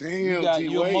 dog, you're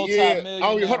multi-millionaire.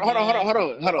 Oh, hold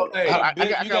on.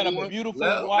 You got a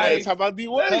beautiful wife. Talk about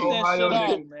D-Wade. Cut that shit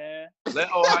off, man. Let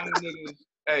Ohio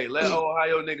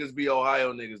niggas be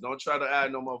Ohio niggas. Don't try to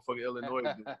add no motherfucking Illinois.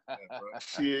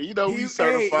 Yeah, you know we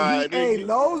certified.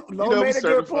 Low made a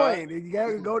good point. You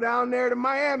gotta go down there to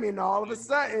Miami, and all of a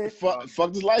sudden, fuck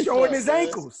his life. Showing his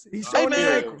ankles. He's showing his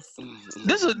ankles.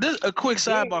 This is a quick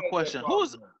sidebar question.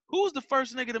 Who's the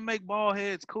first nigga to make bald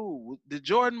heads cool?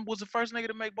 Jordan was the first nigga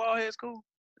to make bald heads cool?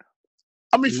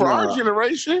 I mean, for our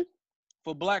generation.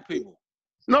 For black people.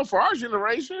 No, for our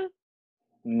generation.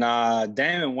 Nah,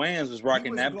 Damon Wayans was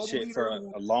rocking that shit for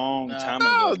a long time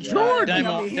ago. No, Jordan.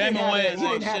 Damon Wayans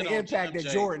didn't have the impact that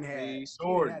Jordan had.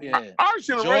 Our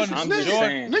generation,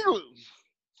 nigga.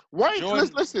 Wait,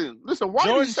 listen. Why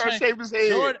did he start shaving his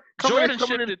head? Jordan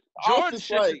shifted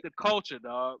the culture,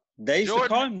 dog. They used to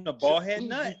call him the bald head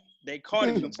nut. They called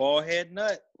him the bald head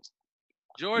nut.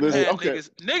 Jordan had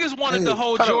niggas wanted the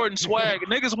whole Jordan swag.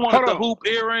 Niggas wanted the hoop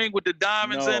earring with the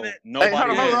diamonds in it.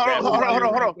 Nobody wanted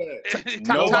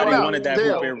that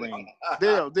hoop earring.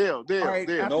 Dale.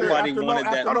 Nobody wanted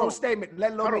that. After Lowe's statement,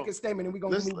 let Lowe make a statement, and we're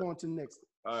gonna move on to the next.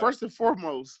 First and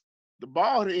foremost, the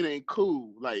bald head ain't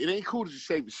cool. Like, it ain't cool to just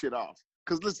shave the shit off.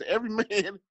 Cause listen, every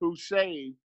man who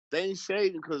shaved, they ain't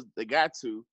shaving because they got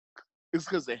to. It's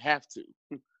because they have to.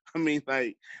 I mean,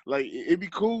 like it'd be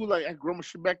cool. Like, I grow my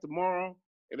shit back tomorrow.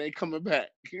 It ain't coming back.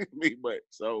 But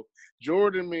so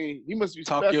Jordan, he must be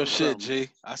talk your shit, G.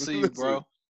 I see you, bro.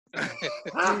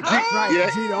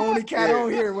 Right, G, the only cat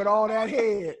on here with all that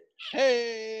head.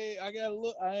 Hey, I gotta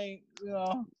look. I ain't,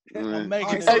 I'm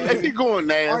making it. Hey, keep going,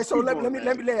 Nas. All right, so let me.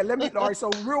 All right, so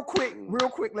real quick,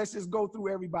 let's just go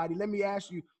through everybody. Let me ask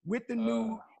you, with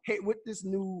this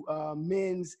new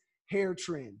men's hair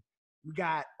trend. We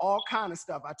got all kind of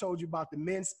stuff. I told you about the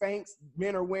men's Spanx.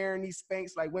 Men are wearing these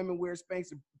Spanx like women wear Spanx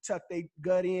to tuck their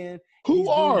gut in. These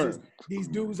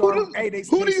dudes are. Who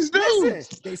these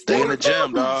dudes? They in the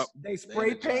gym, dog. They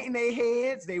spray painting their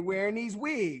heads. They wearing these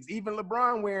wigs. Even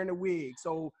LeBron wearing a wig.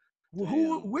 So,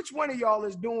 which one of y'all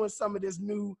is doing some of this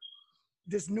new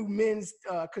men's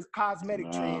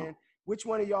cosmetic trend? Which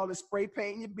one of y'all is spray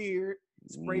painting your beard,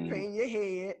 spray painting your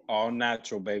head? All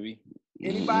natural, baby.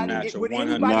 Anybody? Natural, would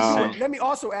anybody? Let me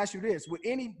also ask you this: would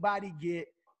anybody get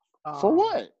for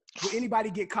what? Would anybody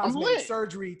get cosmetic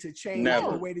surgery to change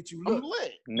the way that you look? I'm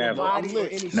lit. Never. I'm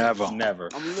lit. Never. I'm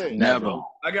lit. Never.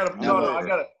 I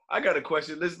got a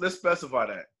question. Let's specify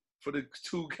that for the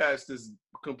two cats that's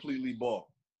completely bald.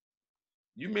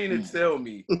 You mean to tell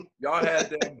me y'all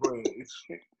had that bread?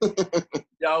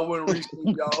 Y'all wouldn't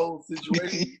reshape y'all whole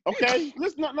situation? Okay,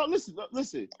 listen.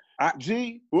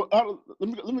 G, well,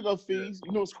 let me go, Fees.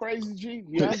 You know what's crazy, G?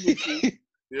 Be honest with you.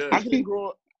 Yeah.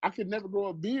 I could never grow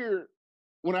a beard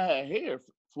when I had hair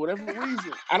for whatever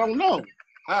reason. I don't know.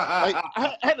 Like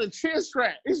I had a chin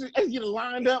strap. It's get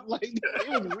lined up like it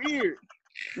was weird.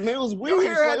 Man, it was weird.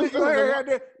 Your hair had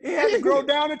to grow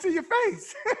down into your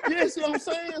face. Yeah, see what I'm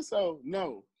saying? So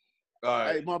no. All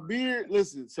right. Hey, my beard,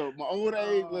 listen, so my old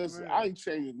age, listen, man. I ain't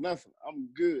changing nothing. I'm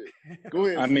good. Go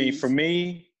ahead. I mean, Fees. for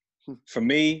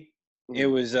me, it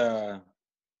was my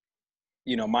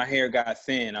hair got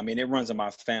thin. I mean, it runs in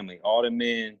my family. All the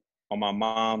men on my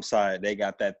mom's side, they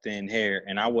got that thin hair,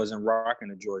 and I wasn't rocking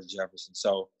the George Jefferson.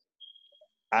 So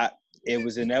it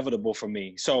was inevitable for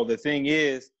me. So the thing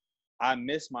is, I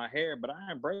miss my hair, but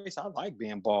I like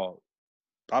being bald.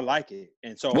 I like it.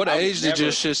 And so What age did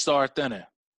your shit start thinning?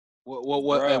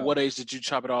 At what age did you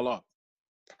chop it all off?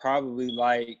 Probably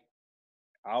like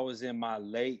I was in my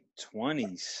late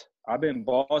 20s. I've been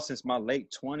bald since my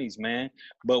late 20s, man.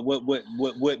 But what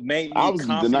made me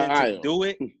confident to do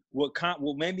it? What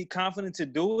made me confident to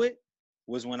do it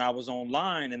was when I was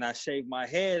online and I shaved my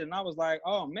head and I was like,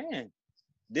 oh man,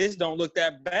 this don't look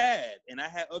that bad. And I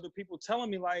had other people telling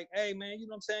me like, hey man, you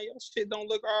know what I'm saying? Your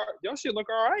shit look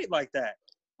all right like that.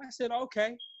 I said,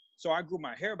 okay. So I grew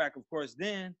my hair back, of course,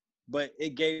 then, but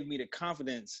it gave me the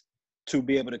confidence to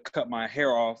be able to cut my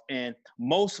hair off. And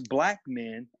most black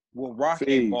men will rock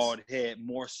a bald head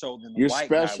more so than the white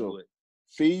guy would.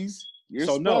 Fees, you're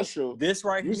so special. No, this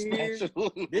right you're here,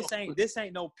 this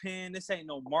ain't no pen, this ain't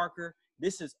no marker.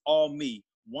 This is all me,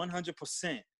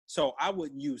 100%. So I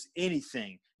wouldn't use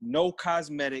anything, no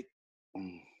cosmetic,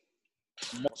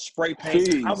 spray paint.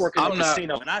 Fees. I work in a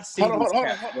casino and I see these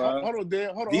cats, bro. Hold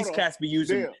on, these cats be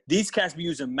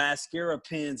using mascara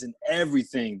pens and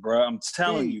everything, bro. I'm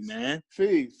telling you, man.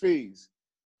 Fees.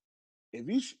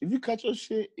 If you cut your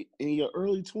shit in your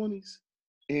early 20s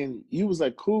and you was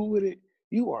like cool with it,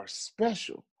 you are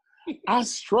special. I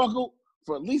struggled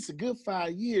for at least a good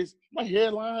 5 years. My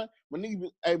hairline, my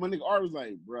nigga Art was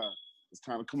like, bro, it's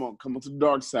time to come on to the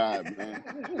dark side, man.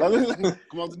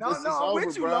 Come on to I'm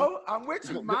with you, Lo. I'm with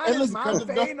you. Mine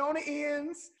fading on the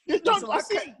ends. I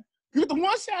see. You get the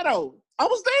one shadow. I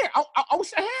was there. I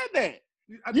wish I had that.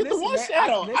 You get the one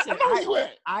shadow. I know where you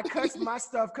at. I cut my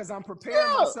stuff because I'm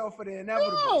preparing myself for the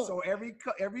inevitable. So every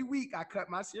week I cut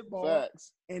my shit bald,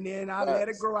 and then I let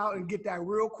it grow out and get that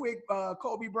real quick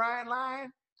Kobe Bryant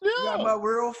line. Yeah, my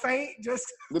real faint, just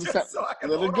so I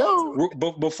can let it go.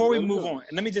 Before we move on,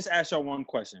 let me just ask y'all one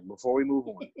question before we move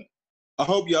on. I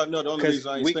hope y'all know the only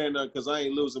reason I ain't saying that because I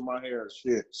ain't losing my hair and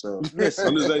shit. So I'm just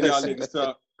letting y'all niggas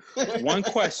talk. One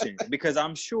question, because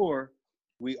I'm sure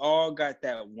we all got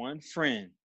that one friend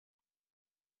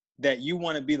that you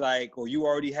want to be like, or you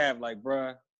already have like,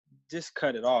 bruh, just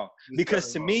cut it off.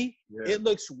 Because to me, it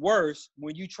looks worse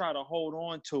when you try to hold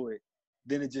on to it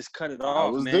than to just cut it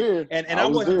off, man. There. And I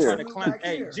wasn't trying to clown.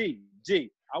 Hey, G,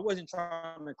 I wasn't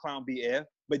trying to clown BF,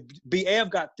 but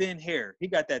BF got thin hair. He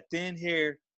got that thin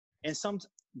hair, and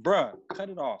bruh, cut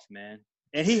it off, man.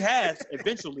 And he has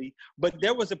eventually, but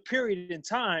there was a period in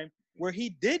time where he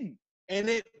didn't, and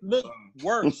it looked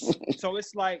worse. So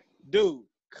it's like, dude,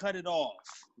 cut it off.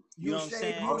 You know what I'm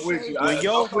saying? When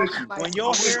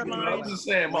your hairline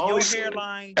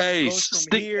goes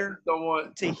from here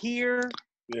to here,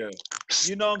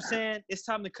 you know what I'm saying? It's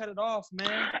time to cut it off,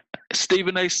 man.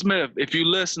 Stephen A. Smith, if you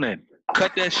listening,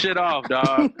 cut that shit off,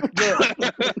 dog.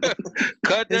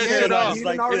 Cut that shit off.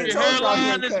 Like your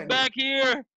hairline is back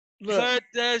here. Cut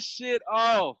that shit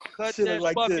off. Cut that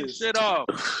fucking shit off.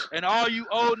 And all you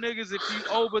old niggas, if you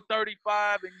over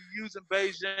 35 and you using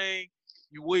Beijing,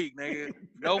 you weak, nigga.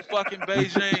 No fucking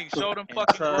Beijing. Show them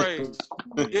fucking braids.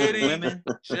 The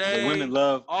women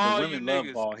love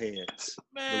bald heads.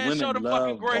 Man, show them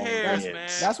fucking gray hairs, man.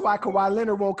 That's why Kawhi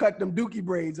Leonard won't cut them dookie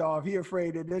braids off. He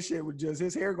afraid that this shit would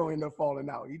his hair gonna end up falling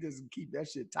out. He just keep that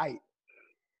shit tight.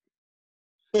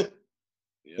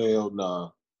 Hell nah.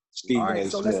 All right,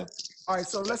 so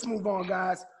let's move on,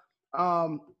 guys. We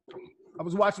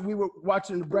were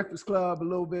watching The Breakfast Club a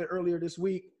little bit earlier this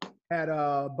week. Had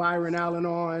Byron Allen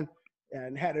on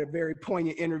and had a very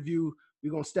poignant interview.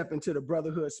 We're gonna step into the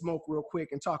Brotherhood Smoke real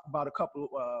quick and talk about a couple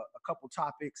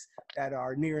topics that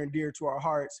are near and dear to our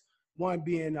hearts. One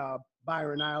being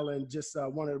Byron Allen, just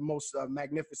one of the most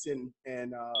magnificent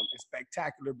and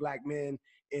spectacular black men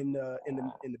in the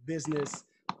business.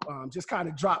 Just kind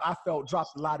of dropped a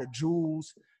lot of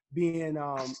jewels. Being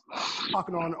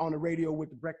talking on the radio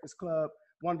with the Breakfast Club.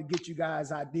 Wanted to get you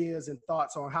guys ideas and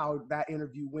thoughts on how that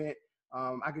interview went.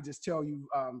 I could just tell you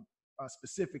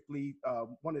specifically,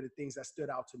 one of the things that stood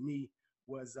out to me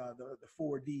was the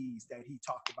 4Ds that he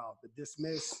talked about: the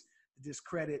dismiss, the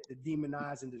discredit, the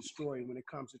demonize, and the destroy. When it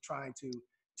comes to trying to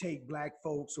take Black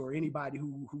folks or anybody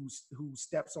who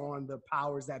steps on the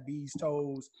powers that be's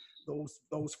toes,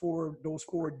 those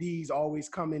four D's always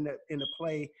come into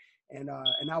play. And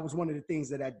that was one of the things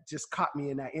that just caught me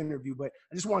in that interview. But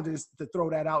I just wanted to throw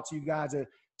that out to you guys to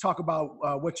talk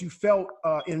about what you felt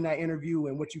in that interview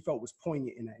and what you felt was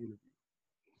poignant in that interview.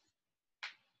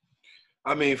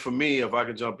 I mean, for me, if I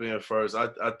could jump in first, I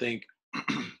think,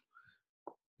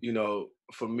 you know,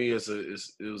 for me, it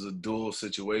was a dual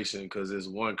situation because it's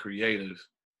one, creative,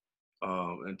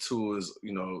 and two is,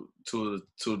 you know, two of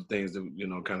the things that, you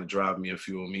know, kind of drive me and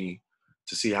fuel me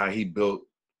to see how he built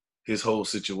his whole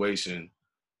situation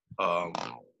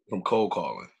from cold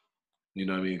calling. You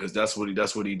know what I mean? Because that's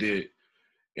what he did,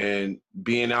 and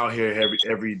being out here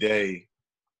every day,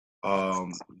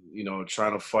 you know,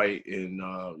 trying to fight and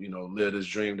you know, live this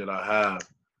dream that I have.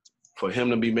 For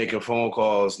him to be making phone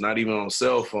calls, not even on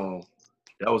cell phone,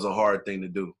 that was a hard thing to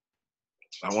do.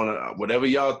 I want to, whatever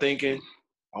y'all thinking,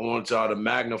 I want y'all to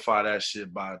magnify that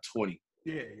shit by 20.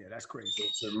 Yeah, that's crazy.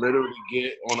 To literally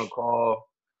get on a call,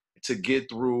 to get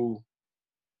through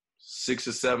 6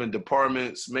 or 7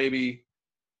 departments, maybe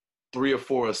 3 or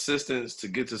 4 assistants to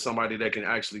get to somebody that can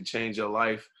actually change your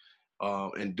life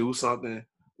and do something.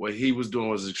 What he was doing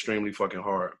was extremely fucking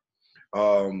hard.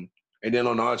 And then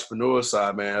on the entrepreneur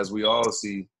side, man, as we all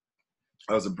see,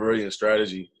 that was a brilliant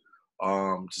strategy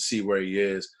to see where he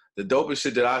is. The dopest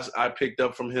shit that I picked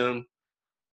up from him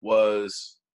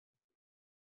was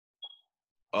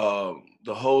the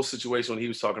whole situation when he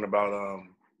was talking about,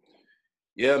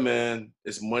 yeah, man,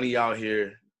 it's money out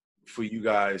here for you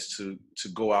guys to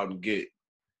go out and get,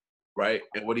 right?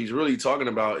 And what he's really talking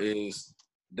about is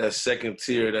that second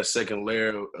tier, that second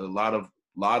layer. A lot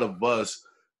of us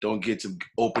don't get to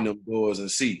open them doors and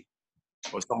see,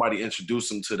 or somebody introduce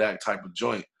them to that type of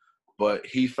joint. But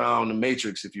he found the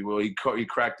matrix, if you will. He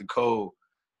cracked the code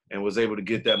and was able to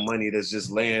get that money that's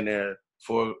just laying there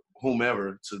for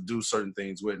whomever to do certain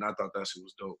things with. And I thought that shit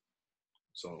was dope.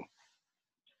 So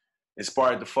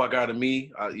inspired the fuck out of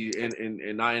me.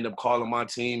 And I ended up calling my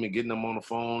team and getting them on the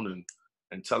phone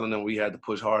and telling them we had to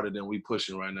push harder than we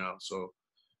pushing right now. So,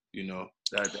 you know,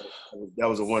 that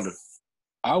was a wonder.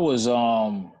 I was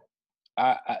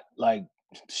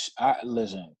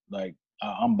listen, like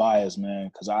I'm biased,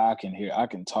 man, because I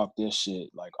can talk this shit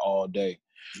like all day.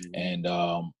 Mm-hmm. And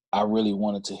I really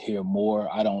wanted to hear more.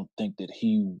 I don't think that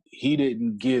he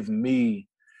didn't give me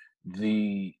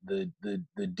the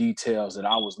details that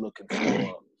I was looking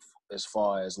for as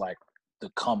far as like the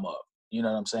come up. You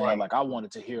know what I'm saying? Right. Like I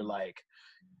wanted to hear like,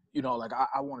 you know, like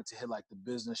I wanted to hear like the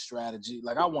business strategy.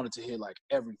 Like I wanted to hear like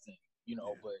everything, you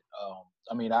know, but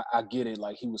I mean, I get it.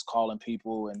 Like he was calling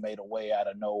people and made a way out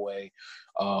of no way.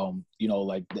 You know,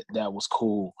 like that was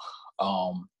cool.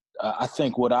 I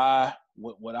think what I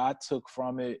took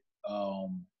from it,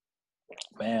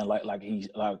 man, like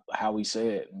how he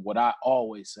said, what I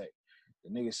always say, the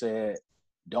nigga said,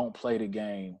 don't play the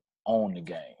game, own the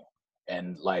game.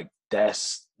 And like, that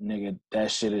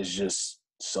shit is just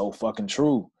so fucking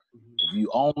true. If you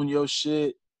own your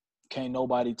shit, can't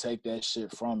nobody take that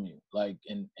shit from you. Like,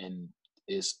 and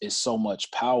it's so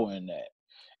much power in that.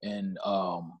 And,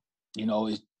 you know,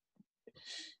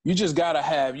 you just gotta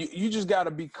have, you just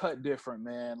gotta be cut different,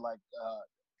 man. Like,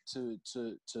 to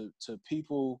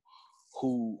people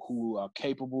who are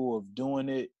capable of doing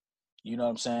it, you know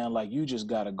what I'm saying? Like, you just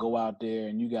gotta go out there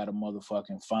and you gotta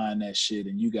motherfucking find that shit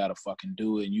and you gotta fucking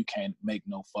do it, and you can't make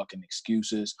no fucking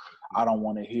excuses. I don't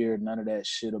want to hear none of that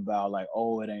shit about like,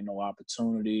 oh, it ain't no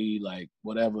opportunity, like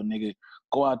whatever, nigga.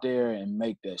 Go out there and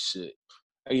make that shit.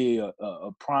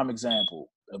 A prime example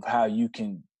of how you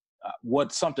can,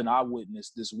 something I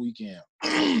witnessed this weekend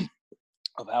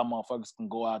of how motherfuckers can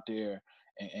go out there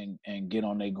and get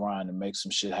on their grind and make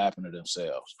some shit happen to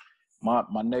themselves.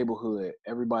 My neighborhood,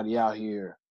 everybody out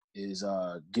here is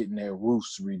getting their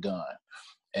roofs redone.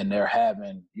 And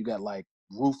you got like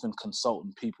roofing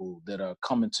consultant people that are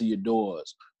coming to your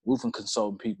doors. Roofing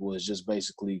consultant people is just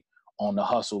basically on the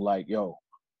hustle like, yo,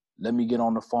 let me get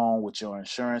on the phone with your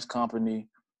insurance company.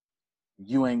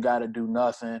 You ain't got to do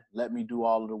nothing. Let me do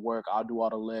all of the work. I'll do all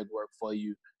the legwork for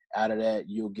you. Out of that,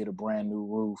 you'll get a brand new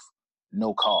roof,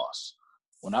 no cost.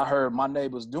 When I heard my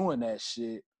neighbors doing that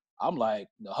shit, I'm like,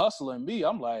 the hustle in me,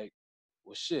 I'm like,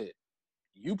 well, shit,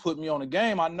 you put me on the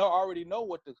game. I already know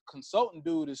what the consultant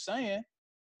dude is saying.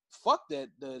 Fuck that,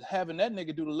 having that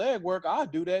nigga do the legwork. I'll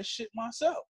do that shit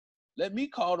myself. Let me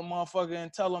call the motherfucker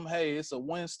and tell him, hey, it's a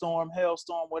windstorm,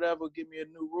 hailstorm, whatever, give me a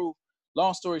new roof.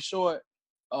 long story short,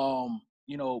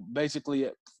 you know, basically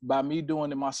by me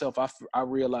doing it myself, I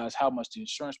realized how much the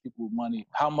insurance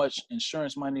how much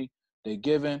insurance money they're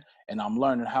giving, and I'm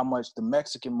learning how much the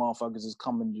Mexican motherfuckers is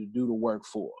coming to do the work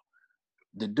for.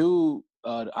 The dude,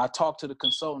 I talked to the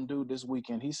consultant dude this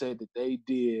weekend. He said that they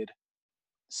did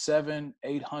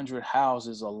 700-800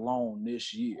 houses alone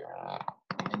this year,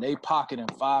 and they pocketing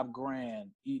 $5,000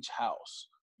 each house.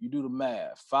 You do the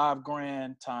math,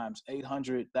 $5,000 times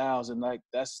 800,000, like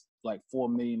that's like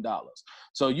 $4 million.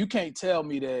 So you can't tell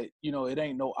me that, you know, it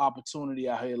ain't no opportunity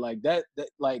out here like that.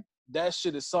 That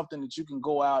shit is something that you can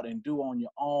go out and do on your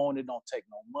own. It don't take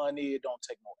no money. It don't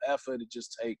take no effort. It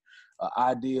just take an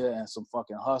idea and some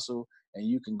fucking hustle, and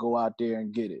you can go out there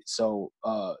and get it. So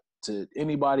to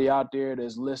anybody out there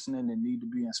that's listening and need to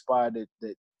be inspired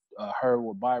that heard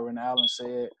what Byron Allen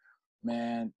said,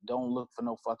 man, don't look for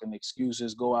no fucking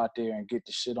excuses. Go out there and get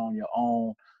the shit on your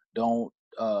own. Don't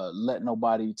let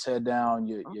nobody tear down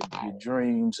your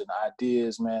dreams and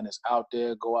ideas, man. It's out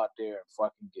there. Go out there and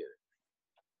fucking get it.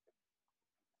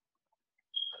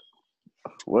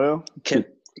 Well, Can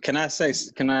I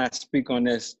speak on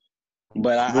this?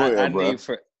 But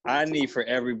I need for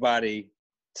everybody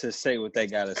to say what they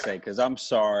gotta say, because I'm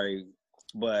sorry,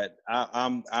 but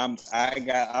I'm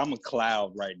a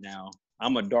cloud right now.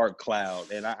 I'm a dark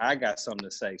cloud, and I got something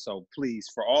to say. So please,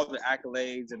 for all the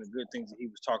accolades and the good things that he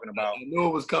was talking about, I knew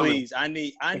it was coming. please, I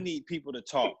need people to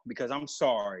talk, because I'm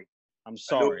sorry.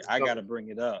 I gotta bring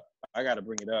it up.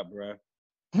 Bro.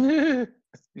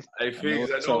 Hey, Figs,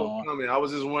 I know it was coming. I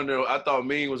was just wondering. I thought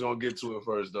Mean was gonna get to it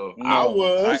first, though.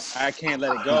 No, I can't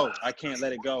let it go. I can't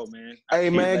let it go, man. Hey,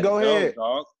 man, go ahead.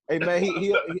 Dog. Hey, man,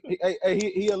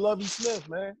 he a Lovey Smith,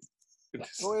 man.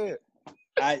 Go ahead.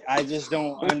 I just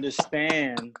don't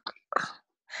understand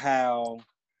how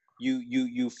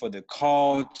you for the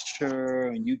culture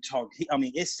and you talk. I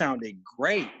mean, it sounded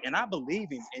great, and I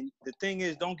believe him. And the thing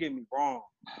is, don't get me wrong,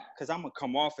 because I'm gonna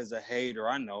come off as a hater.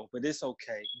 I know, but it's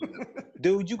okay.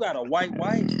 Dude, you got a white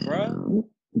wife, bro.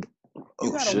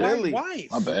 You got a white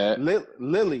wife. My bad.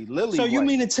 Lily. So you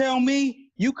mean to tell me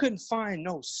you couldn't find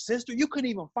no sister? You couldn't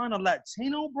even find a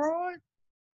Latino broad?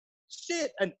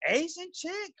 Shit, an Asian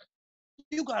chick?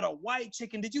 You got a white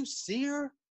chick, and did you see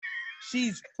her?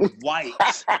 She's white.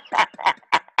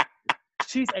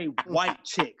 She's a white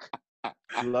chick.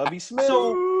 Lovey Smith.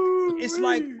 So it's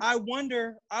like, I would want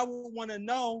to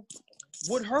know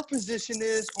what her position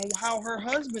is on how her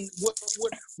husband,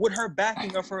 what her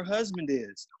backing of her husband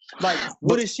is. Like,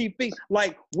 what does she think?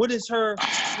 Like, what is her,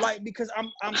 like, because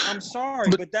I'm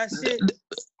sorry, but that shit,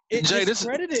 it Jay,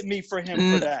 discredited me for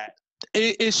him for that.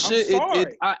 It should.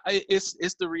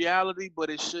 It's the reality, but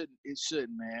it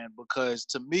shouldn't, man. Because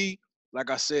to me, like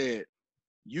I said,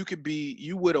 you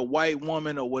with a white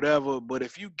woman or whatever, but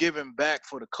if you giving back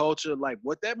for the culture, like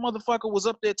what that motherfucker was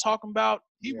up there talking about,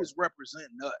 he was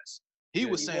representing us. He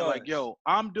was saying like, "Yo,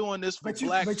 I'm doing this for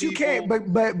black people." You can't.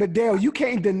 But Dale, you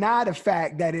can't deny the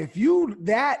fact that if you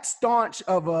that staunch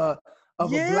of a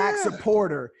black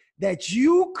supporter, that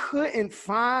you couldn't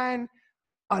find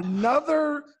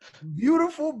another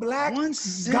beautiful black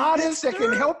goddess that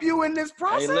can help you in this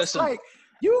process. Hey, listen, like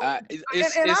you, I'm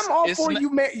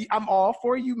all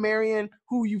for you marrying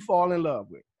who you fall in love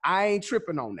with. I ain't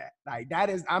tripping on that. Like that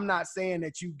is, I'm not saying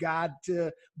that you got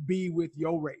to be with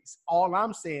your race. All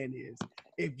I'm saying is,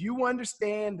 if you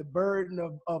understand the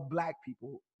burden of black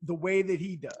people the way that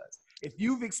he does, if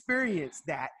you've experienced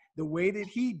that the way that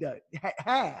he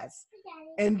has,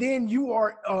 and then you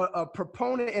are a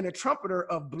proponent and a trumpeter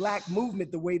of black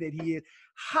movement the way that he is,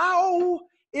 how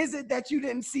is it that you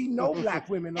didn't see no black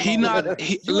women?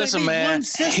 Listen, man.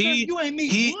 You ain't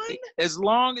meet one. As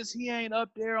long as he ain't up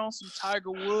there on some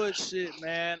Tiger Woods shit,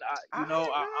 man. You know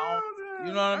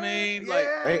what I mean? Like,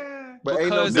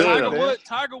 because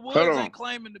Tiger Woods ain't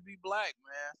claiming to be black,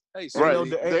 man. Hey, so right,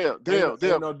 Dale,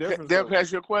 can I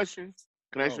ask you a question?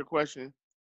 Can I ask you a question?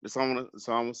 That's all I'm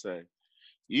gonna say.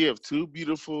 You have two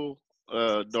beautiful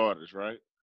daughters, right?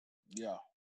 Yeah.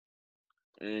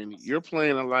 And your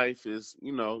plan in life is,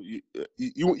 you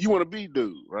want to be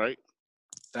dude, right?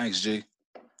 Thanks, G.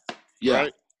 Yeah.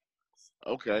 Right?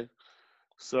 Okay.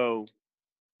 So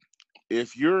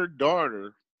if your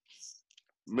daughter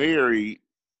married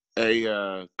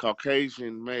a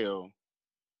Caucasian male,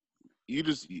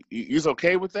 you're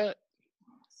okay with that?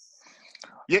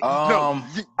 Yeah.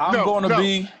 I'm going to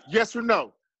be. Yes or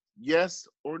no? Yes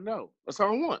or no? That's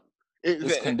all I want.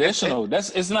 It's conditional.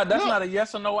 That's not a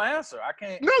yes or no answer. I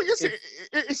can't. No, yes.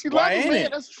 If she loves a man,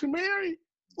 that's what she married.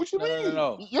 What you mean?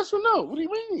 No. Yes or no? What do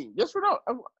you mean? Yes or no?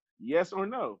 Yes or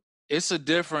no? It's a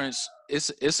difference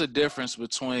it's a difference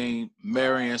between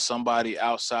marrying somebody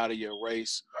outside of your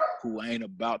race who ain't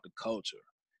about the culture.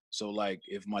 So like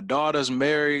if my daughter's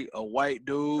married a white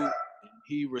dude and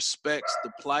he respects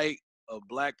the plight of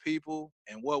black people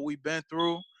and what we've been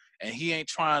through, and he ain't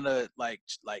trying to like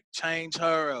change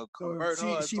her or convert her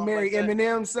or She something married like that,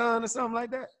 Eminem's son or something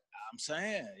like that. I'm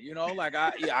saying, you know, like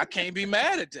I can't be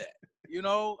mad at that. You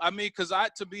know, I mean, cause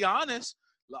to be honest,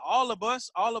 all of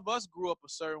us grew up a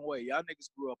certain way. Y'all niggas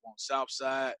grew up on South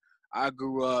Side. I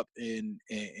grew up in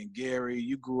Gary.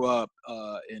 You grew up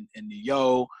in the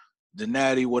Yo, the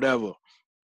Natty, whatever.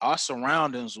 Our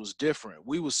surroundings was different.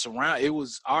 We was surrounded. It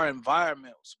was our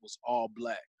environment was all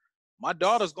black. My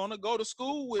daughter's gonna go to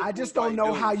school with. I just with don't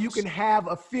know white how you dudes. can have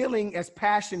a feeling as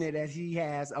passionate as he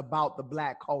has about the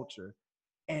black culture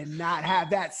and not have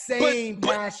that same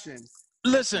passion.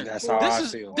 Listen, That's how I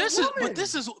feel. this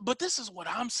is what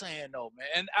I'm saying though, man.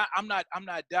 And I'm not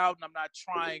doubting. I'm not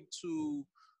trying to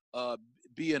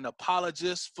be an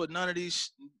apologist for none of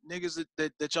these niggas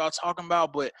that y'all talking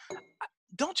about. But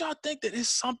don't y'all think that it's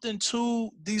something to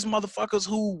these motherfuckers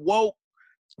who woke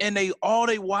and all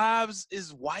they wives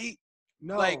is white?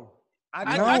 No, Like,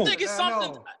 I think it's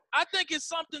something. I think it's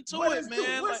something to it,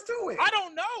 man. What's to it? I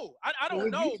don't know. I don't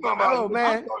know. What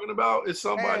man. I'm talking about is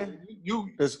somebody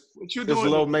what you're doing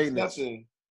low is maintenance.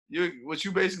 What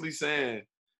you basically saying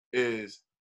is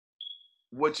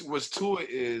what's to it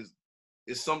is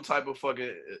some type of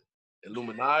fucking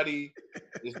Illuminati.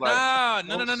 It's like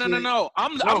no.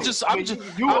 I'm just you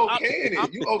okaying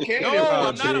it. You okaying it. No,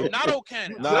 I'm not okaying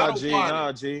it.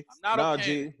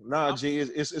 Nah, G.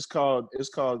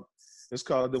 It's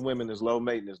called the women is low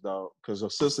maintenance, dog. Because a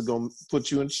sister gonna put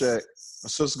you in check. A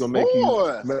sister gonna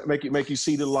make you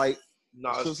see the light.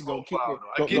 Nah, a sister gonna keep it.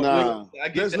 I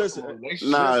get that. Listen.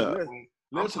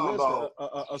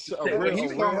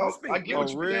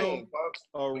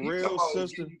 A real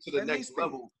sister to the next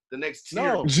level, the next tier.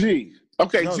 No. G.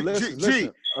 Okay, no, G.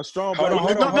 listen. A strong Hold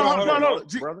on. No,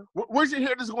 G. Brother. Where's your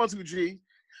hair this going to, G?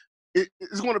 Is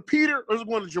it going to Peter or is it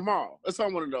going to Jamal? That's all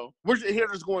I want to know. Where's your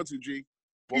inheritance going to, G?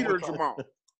 Peter or Jamal?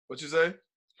 What you say?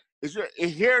 Is your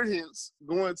inheritance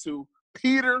going to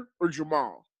Peter or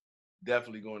Jamal?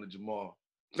 Definitely going to Jamal.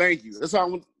 Thank you. That's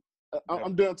all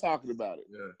I'm done talking about it.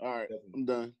 Yeah. All right, definitely. I'm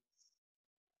done.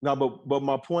 No, but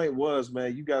my point was,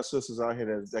 man, you got sisters out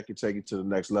here that can take it to the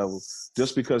next level.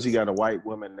 Just because he got a white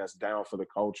woman that's down for the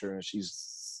culture and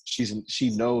she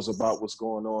knows about what's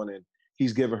going on and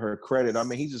he's giving her credit. I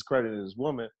mean, he's just crediting his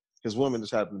woman. His woman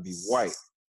just happened to be white.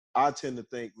 I tend to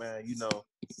think, man, you know,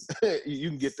 you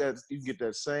can get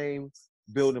that same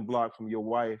building block from your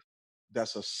wife.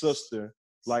 That's a sister.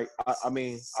 Like, I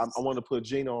want to put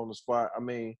Gino on the spot. I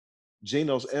mean,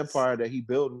 Gino's empire that he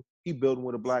building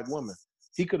with a black woman.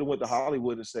 He could have went to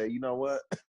Hollywood and said, you know what,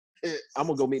 I'm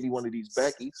gonna go meet me one of these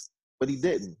Beckys, but he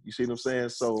didn't. You see what I'm saying?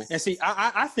 So, and see,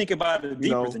 I think about it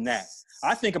deeper than that.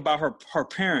 I think about her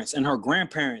parents and her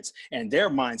grandparents and their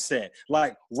mindset.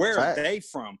 Like, where are they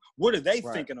from? What are they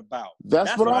thinking about?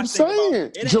 That's what I'm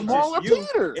saying. Jamal and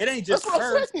Peter. It ain't just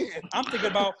her. I'm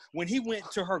thinking about when he went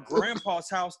to her grandpa's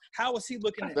house. How was he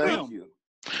looking at them? You.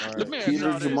 Let me Peter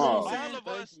ask Jamal. all of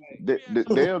us.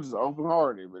 They're just open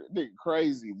hearted, but they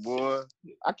crazy, boy.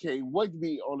 I can't wait to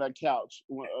be on that couch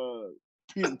when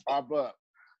Peter pop up.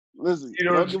 Listen,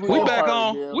 we back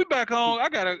on. We back on. I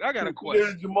got a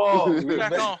question. Jamal. We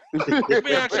back on. Let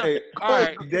me ask you. All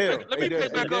right. Let me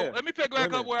pick back up. Let me pick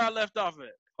back up where I left off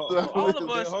at. All of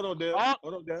us. Hold on, Dad. I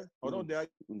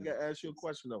gotta ask you a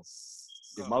question though.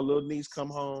 If my little niece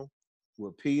come home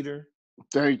with Peter,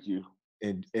 thank you,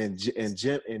 and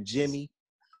Jimmy,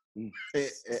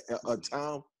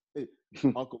 Tom,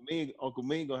 Uncle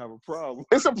Mean gonna have a problem.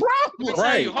 It's a problem,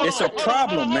 right? It's a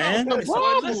problem, man.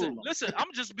 Listen. I'm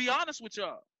just be honest with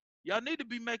y'all. Y'all need to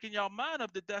be making y'all mind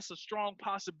up that that's a strong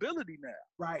possibility now,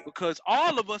 right? Because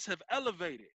all of us have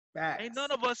elevated. Facts. Ain't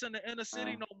none of us in the inner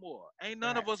city no more. Ain't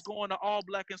none of us going to all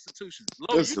black institutions.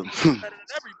 Listen, you better than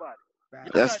everybody.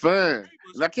 That's fine.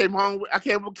 I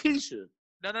came with Keisha.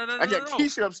 No. I got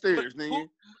Keisha upstairs, nigga.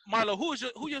 Milo, who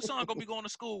your son gonna be going to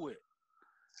school with?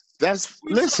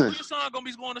 Listen. Who your son gonna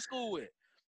be going to school with?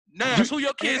 Nash, who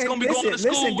your kids gonna be going to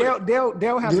school with?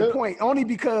 They'll have a point only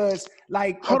because,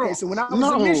 like, so when I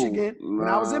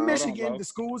was in Michigan, the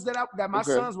schools that my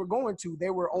sons were going to, they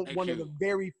were one of the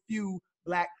very few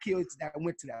black kids that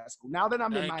went to that school. Now that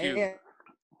I'm in Miami,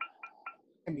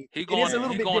 he going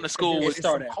to school with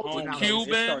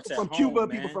Cuban, from Cuba,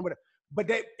 people from whatever. But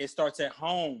it starts at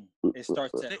home. It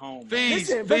starts at home. Fees.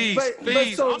 So wait a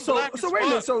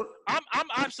minute. So I'm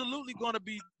absolutely going to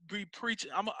be be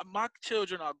preaching. My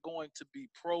children are going to be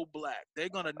pro-black. They're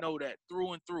gonna know that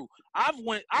through and through.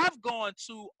 I've gone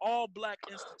to all black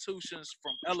institutions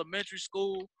from elementary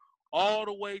school all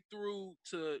the way through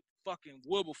to fucking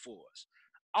Wilberforce.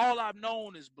 All I've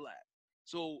known is black.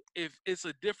 So if it's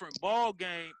a different ball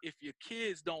game, if your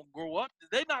kids don't grow up,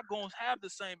 they're not gonna have the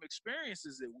same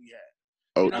experiences that we had.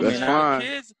 Oh, You know that's what I'm saying? fine. The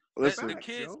kids, Listen, the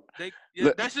kids,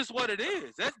 let, that's just what it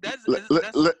is. let,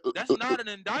 That's not an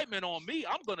indictment on me.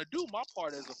 I'm gonna do my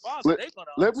part as a father. let, They're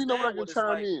gonna let me know when I understand can what it's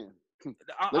chime like. in.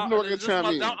 Let me know when I can chime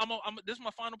in. This is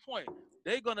my final point.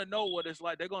 They're gonna know what it's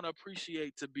like. They're gonna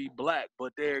appreciate to be black,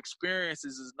 but their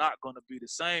experiences is not gonna be the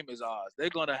same as ours. They're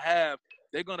gonna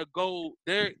go.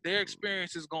 Their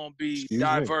experience is gonna be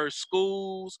diverse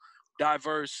schools,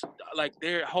 diverse, like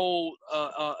their whole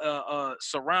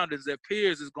surroundings, their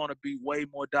peers is gonna be way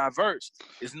more diverse.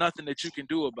 There's nothing that you can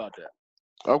do about that.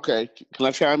 Okay, can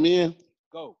I chime in?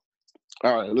 Go.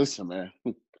 All right, listen, man.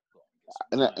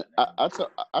 And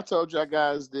I told y'all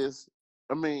guys this.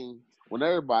 I mean, when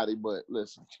everybody, but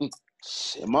listen,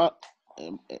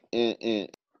 and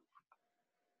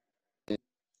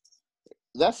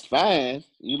that's fine.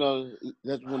 You know,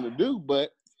 that's what to do.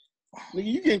 But nigga,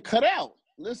 you getting cut out.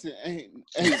 Listen,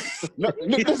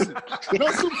 listen,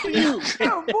 no soup for you.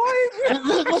 No, boy.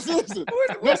 Listen,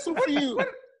 no soup for you. What,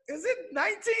 is it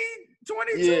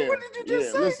 1922? Yeah, What did you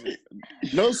just say? Listen,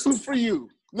 no soup for you.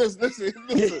 Listen.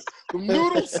 The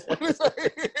noodles,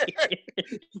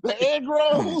 the egg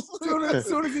rolls. As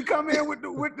soon as he come in with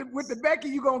the Becky,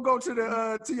 you gonna go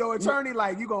to your attorney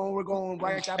like we're gonna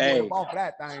write that boy up off of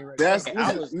that thing. Right? That's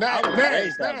I was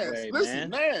raised that way, listen,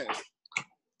 man.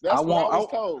 That's what I was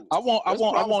told.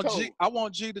 I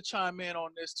want G to chime in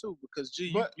on this too, because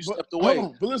G, you stepped away.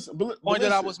 Hold on, but listen, point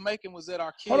that I was making was that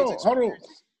our kids. Hold on.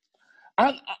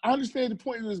 I understand the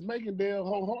point he was making, Dale,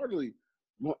 wholeheartedly.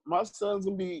 My son's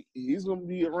he's gonna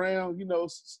be around, you know,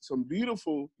 some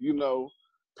beautiful, you know,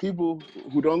 people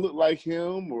who don't look like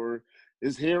him or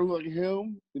his hair look like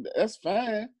him. That's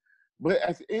fine, but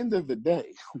at the end of the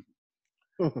day,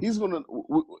 he's gonna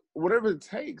whatever it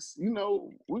takes. You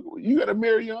know, you got to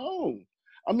marry your own.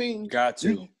 I mean, got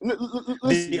to.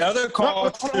 Listen, the other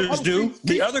cultures do.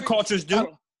 The other cultures do.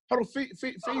 Hold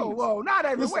on, whoa, not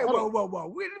every way. Whoa.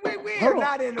 We're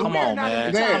not in the Come on,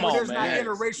 man. time where there's not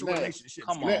interracial relationships.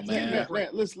 Come on, man.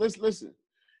 Listen.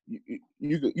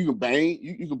 You can bang.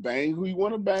 You can bang who you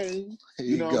want to bang.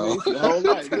 You know go. What I mean? Your whole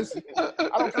life. Listen,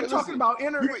 I'm talking about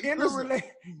interrelation.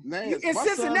 In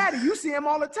Cincinnati, you see him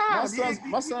all the time.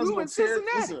 My son's gonna tear.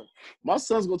 Listen, my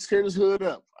son's gonna tear this hood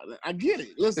up. I get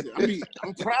it. Listen,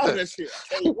 I'm proud of that shit.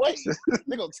 I can't wait.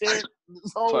 They're gonna tear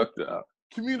this whole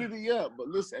community up. But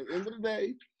listen, at the end of the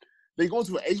day, they go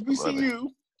to an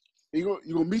HBCU. You're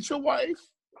gonna meet your wife,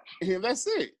 and that's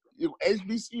it.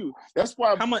 HBCU. That's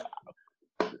why.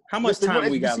 How much time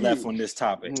we got left on this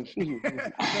topic? Man,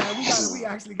 we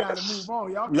actually got to move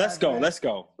on, y'all. Let's go.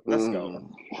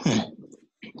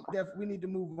 We need to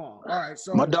move on. All right,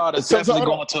 so my daughter's definitely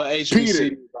going to an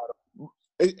HBCU.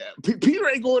 Peter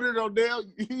ain't going there though, Dale.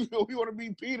 We want to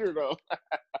meet Peter though.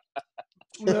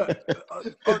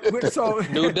 So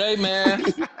new day, man.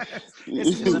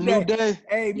 it's a new day.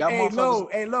 Hey,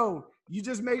 Lo. You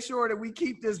just make sure that we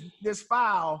keep this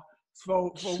file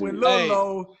for when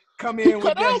Lo come in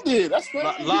with that. That's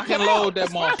fine. Lock and load that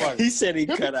motherfucker. He said he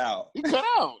cut out. He cut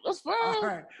out. That's fine. All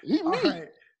right.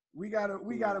 We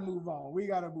gotta move on.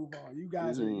 You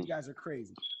guys are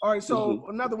crazy. All right. So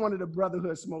another one of the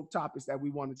Brotherhood Smoke topics that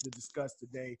we wanted to discuss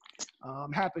today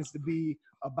happens to be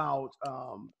about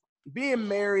being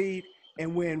married,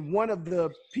 and when one of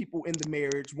the people in the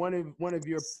marriage, one of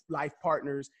your life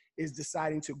partners, is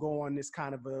deciding to go on this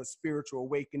kind of a spiritual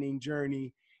awakening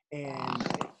journey,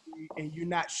 and you're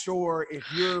not sure if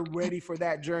you're ready for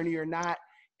that journey or not.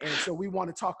 And so we want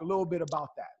to talk a little bit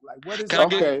about that. Like, what is Can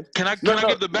I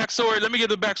give the backstory? Let me give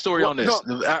the backstory on this,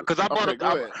 because I brought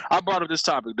up this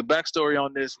topic. The backstory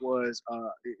on this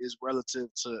is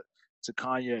relative to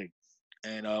Kanye,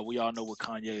 and we all know what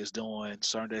Kanye is doing: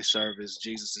 Sunday service,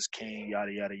 Jesus is King,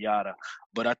 yada yada yada.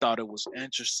 But I thought it was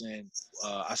interesting.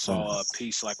 I saw a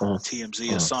piece like on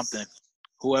TMZ or something.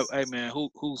 Hey man,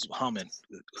 who's humming?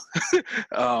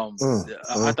 I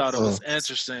thought it was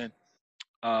interesting.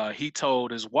 He told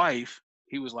his wife,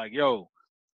 he was like, yo,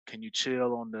 can you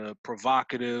chill on the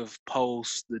provocative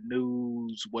posts, the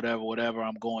news, whatever,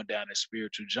 I'm going down this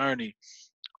spiritual journey.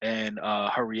 And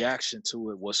her reaction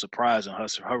to it was surprising.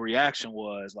 Her reaction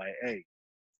was like, hey,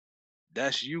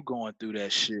 that's you going through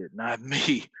that shit, not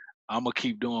me. I'm gonna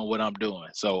keep doing what I'm doing.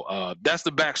 So that's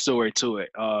the backstory to it.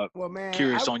 Well, man,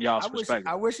 Curious on y'all's perspective.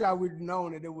 I wish I would have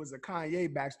known that it was a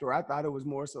Kanye backstory. I thought it was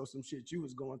more so some shit you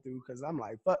was going through because I'm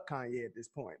like, fuck Kanye at this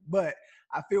point. But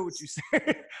I feel what you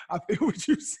saying. I feel what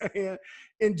you're saying.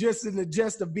 And just in the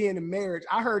gist of being in marriage,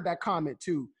 I heard that comment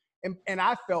too. And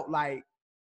I felt like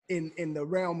in the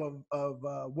realm of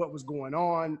what was going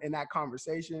on in that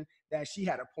conversation, that she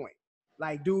had a point.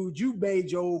 Like, dude, you made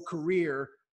your career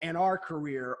and our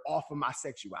career off of my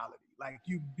sexuality. Like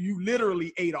you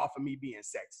literally ate off of me being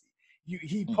sexy.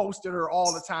 He posted her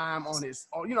all the time on his,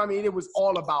 you know what I mean? It was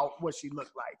all about what she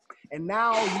looked like. And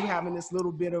now you having this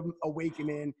little bit of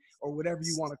awakening or whatever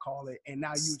you want to call it. And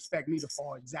now you expect me to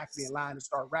fall exactly in line and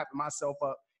start wrapping myself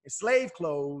up in slave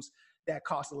clothes that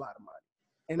cost a lot of money.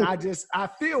 And I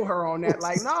feel her on that.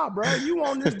 Like, nah, bro, you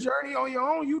on this journey on your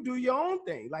own. You do your own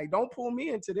thing. Like, don't pull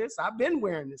me into this. I've been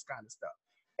wearing this kind of stuff.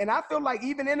 And I feel like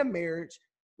even in a marriage,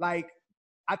 like,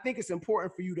 I think it's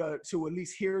important for you to at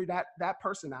least hear that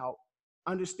person out,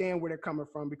 understand where they're coming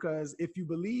from. Because if you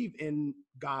believe in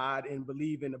God and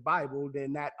believe in the Bible,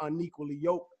 then that unequally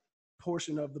yoked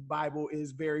portion of the Bible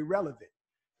is very relevant.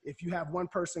 If you have one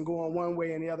person going one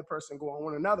way and the other person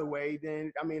going another way,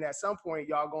 then, I mean, at some point,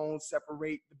 y'all going to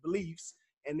separate the beliefs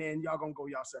and then y'all going to go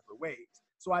y'all separate ways.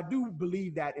 So I do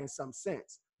believe that in some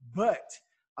sense. But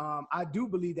I do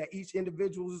believe that each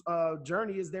individual's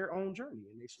journey is their own journey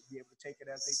and they should be able to take it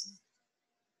as they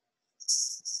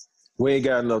please. We ain't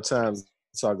got no time to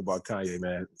talk about Kanye,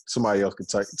 man. Somebody else can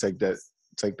take that.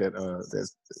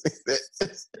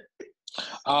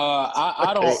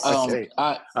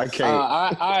 I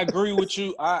can't. I agree with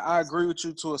you. I agree with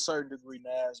you to a certain degree,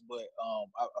 Nas, but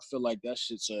I feel like that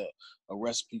shit's a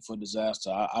recipe for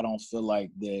disaster. I don't feel like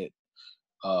that.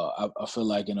 I feel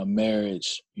like in a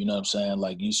marriage, you know what I'm saying,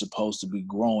 like you're supposed to be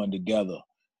growing together.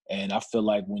 And I feel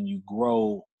like when you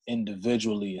grow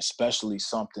individually, especially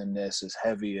something that's as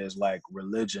heavy as like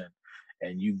religion,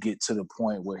 and you get to the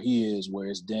point where he is, where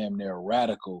it's damn near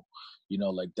radical, you know,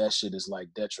 like that shit is like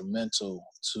detrimental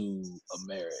to a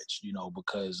marriage, you know,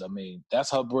 because I mean,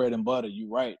 that's her bread and butter. You're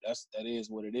right. That is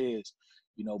what it is,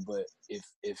 you know, but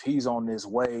if he's on this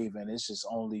wave and it's just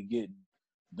only getting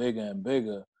bigger and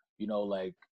bigger, you know,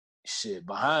 like shit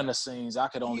behind the scenes, I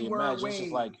could only imagine. It's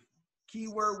just like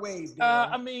keyword wave.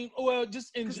 I mean, well,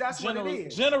 just in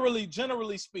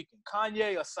generally speaking,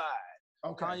 Kanye aside.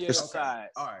 Okay. Kanye aside.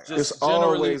 All right. It's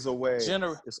always a way.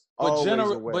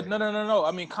 But no.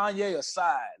 I mean, Kanye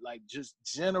aside, like just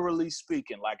generally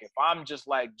speaking, like if I'm just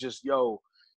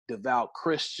devout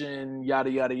Christian, yada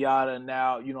yada yada.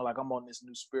 Now, you know, like I'm on this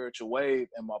new spiritual wave,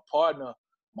 and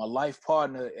my life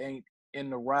partner ain't in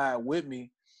the ride with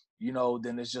me, you know,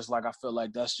 then it's just like I feel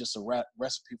like that's just a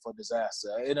recipe for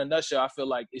disaster. In a nutshell, I feel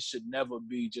like it should never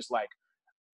be just like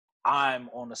I'm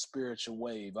on a spiritual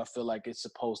wave. I feel like it's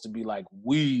supposed to be like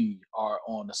we are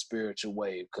on a spiritual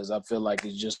wave, because I feel like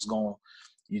you're just gonna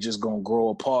grow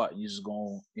apart. You're just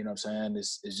gonna, you know what I'm saying?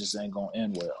 It just ain't gonna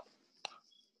end well.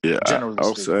 Yeah,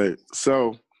 I'll speaking. say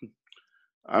so.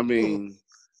 I mean,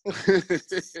 oh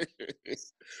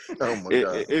my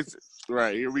God. It's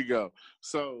right. Here we go.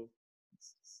 So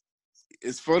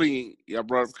it's funny. Y'all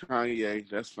brought up Kanye.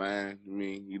 That's fine. I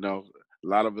mean, you know, a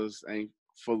lot of us ain't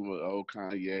full of old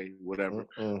Kanye, whatever.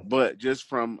 But just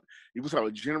from, you was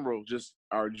talking general, just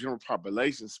our general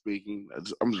population speaking,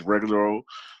 I'm just regular old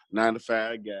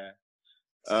 9-to-5 guy.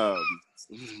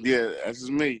 Yeah, that's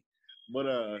just me. But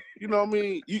you know what I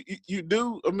mean? You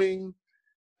do, I mean,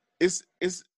 it's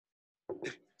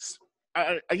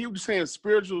I get what you're saying.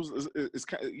 Spirituals is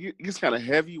kind of, it's kind of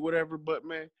heavy, whatever. But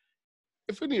man,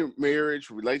 if in your marriage,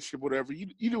 relationship, whatever, you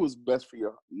do what's best for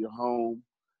your home.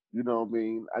 You know what I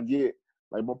mean? I get,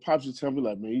 like, my pops would tell me,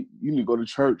 like, man, you need to go to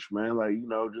church, man. Like, you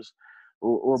know, just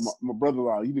or my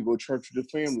brother-in-law, you need to go to church with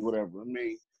your family, whatever. I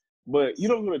mean, but you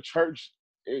don't go to church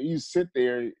and you sit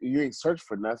there and you ain't search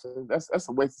for nothing. That's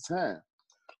a waste of time.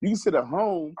 You can sit at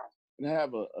home and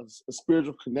have a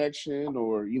spiritual connection,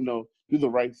 or, you know, do the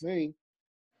right thing.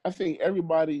 I think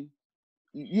everybody,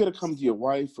 you got to come to your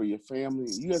wife or your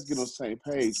family. You guys get on the same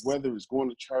page, whether it's going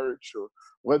to church or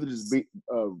whether it's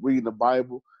reading the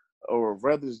Bible, or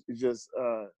whether it's just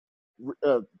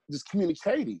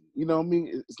communicating. You know what I mean?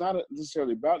 It's not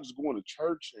necessarily about just going to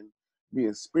church and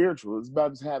being spiritual. It's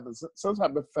about just having some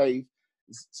type of faith,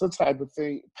 some type of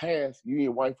path you and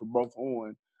your wife are both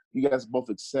on. You guys both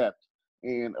accept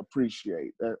and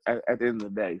appreciate at the end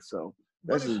of the day. So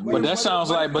that's just me. But that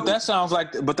sounds like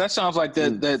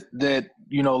that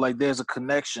you know, like there's a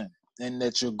connection and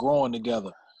that you're growing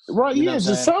together. Right? You know yeah,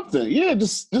 just something. Yeah,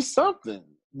 just something.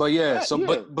 But yeah, so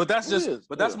yeah, but that's just is.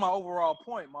 but that's my overall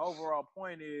point. My overall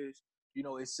point is you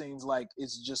know, it seems like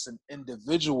it's just an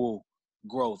individual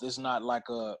growth. It's not like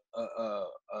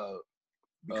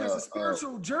because the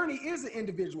spiritual journey is an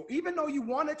individual. Even though you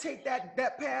want to take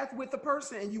that path with the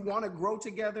person and you want to grow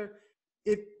together,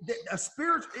 if a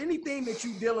spirit, anything that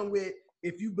you're dealing with,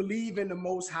 if you believe in the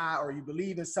Most High or you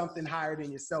believe in something higher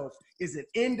than yourself, is an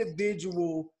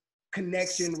individual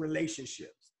connection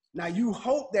relationship. Now you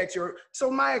hope that so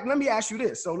Mike, let me ask you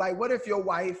this. So like, what if your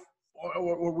wife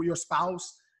or your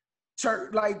spouse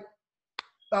converted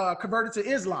to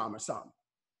Islam or something?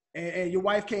 And your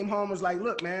wife came home and was like,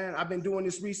 look, man, I've been doing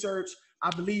this research. I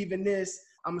believe in this.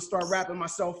 I'm gonna start wrapping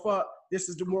myself up. This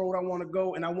is the world I want to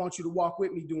go, and I want you to walk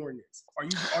with me during this. Are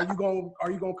you gonna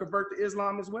convert to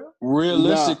Islam as well?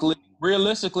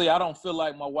 Realistically, I don't feel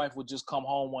like my wife would just come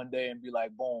home one day and be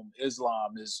like, boom,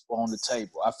 Islam is on the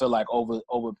table. I feel like over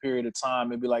a period of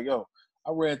time, it'd be like, yo,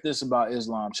 I read this about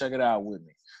Islam. Check it out with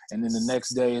me. And then the next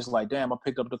day, it's like, damn, I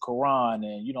pick up the Quran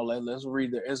and, you know, let's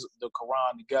read the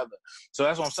Quran together. So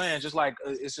that's what I'm saying. Just like,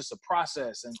 it's just a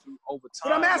process. And over time.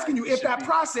 But I'm asking you, if that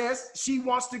process, she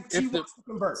wants to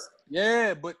convert.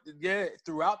 Yeah, but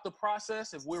throughout the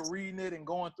process, if we're reading it and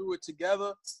going through it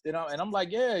together, then I'm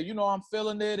like, yeah, you know, I'm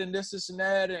feeling it and this and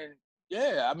that. And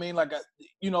yeah, I mean, like,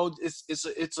 you know,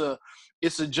 it's a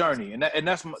journey. And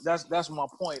that's my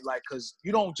point. Like, cause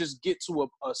you don't just get to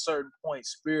a certain point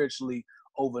spiritually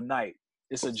overnight.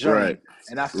 It's a journey. Right.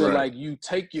 And I feel like you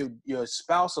take your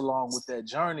spouse along with that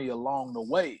journey along the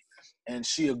way, and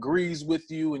she agrees with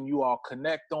you and you all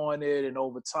connect on it. And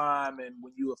over time, and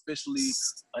when you officially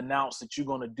announce that you're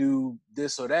going to do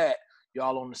this or that,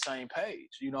 y'all on the same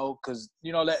page, you know, cause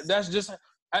you know, that's just,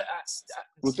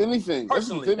 with anything.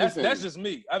 Personally, that's just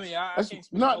me. I mean, I can't speak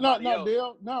no, else.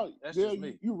 Dale, no, that's Dale, just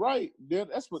me. You're right. Dale,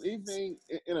 that's with anything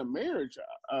in a marriage.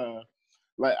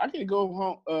 Like I can go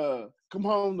home, come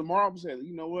home tomorrow and say,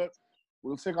 you know what,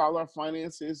 we're gonna take all our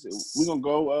finances and we're gonna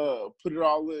go put it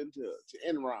all into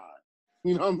Enron.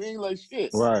 You know what I mean? Like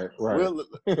shit. Right. Well,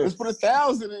 let's put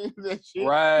 1,000 into that shit.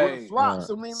 Right. With flops.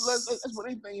 Right. I mean, that's what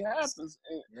anything happens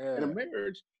in a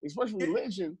marriage, especially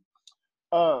religion.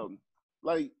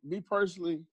 Like me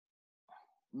personally,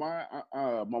 my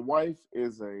wife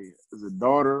is a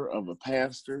daughter of a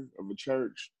pastor of a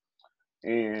church,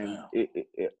 and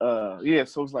so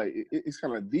it's like it's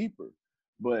kind of deeper.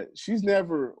 But she's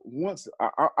never once.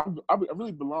 I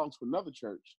really belong to another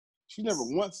church. She never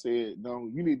once said, "No,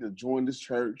 you need to join this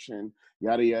church," and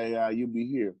yada yada yada. You'll be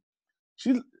here.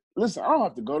 Listen. I don't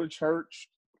have to go to church.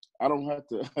 I don't have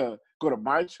to go to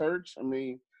my church. I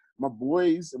mean, my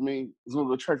boys. I mean, it's going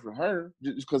to church with her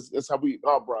just because that's how we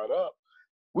all brought up.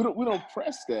 We don't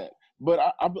press that, but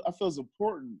I feel it's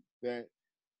important that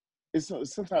it's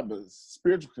some type of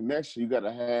spiritual connection you got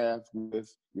to have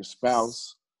with your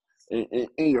spouse and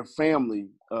your family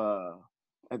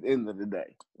at the end of the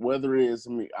day, whether it is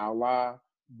Allah,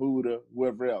 Buddha,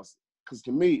 whoever else. Because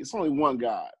to me, it's only one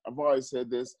God. I've always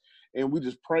said this, and we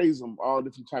just praise him all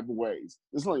different type of ways.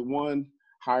 There's only one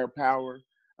higher power.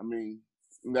 I mean,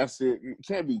 that's it. It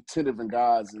can't be 10 different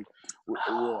gods. And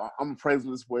well, I'm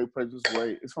praising this way, praising this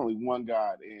way. It's only one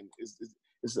God, and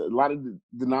it's a lot of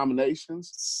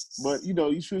denominations, but you know,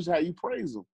 you choose how you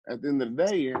praise them at the end of the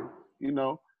day, and you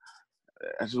know,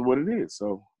 that's just what it is.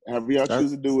 So however y'all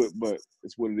choose to do it, but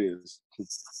it's what it is.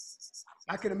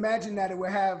 I can imagine that it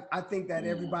would have. I think that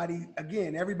everybody's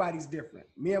different.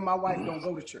 Me and my wife don't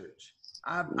go to church.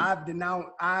 I've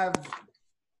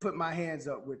put my hands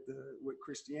up with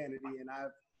Christianity, and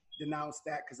I've denounced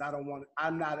that because I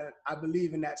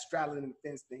believe in that straddling the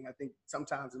fence thing. I think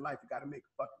sometimes in life you got to make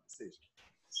a fucking decision.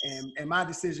 And my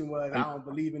decision was I don't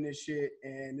believe in this shit,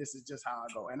 and this is just how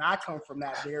I go. And I come from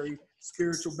that very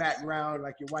spiritual background,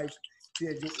 like your wife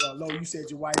said. Lo, you said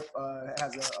your wife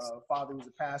has a father who's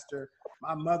a pastor.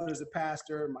 My mother is a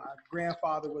pastor. My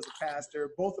grandfather was a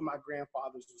pastor. Both of my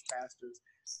grandfathers was pastors.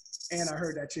 And I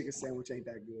heard that chicken sandwich ain't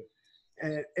that good.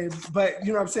 But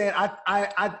you know what I'm saying?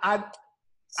 I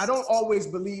don't always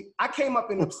believe. I came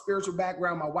up in a spiritual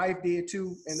background. My wife did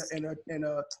too, in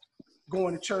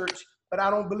going to church. But I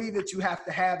don't believe that you have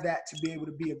to have that to be able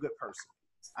to be a good person.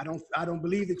 I don't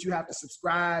believe that you have to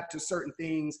subscribe to certain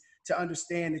things to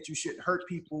understand that you shouldn't hurt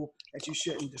people, that you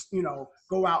shouldn't just, you know,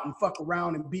 go out and fuck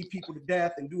around and beat people to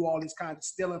death and do all these kinds of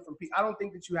stealing from people. I don't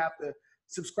think that you have to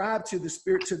subscribe to the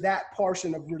spirit, to that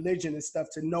portion of religion and stuff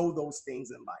to know those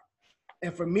things in life.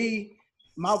 And for me,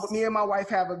 me and my wife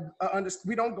have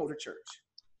we don't go to church.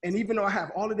 And even though I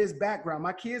have all of this background,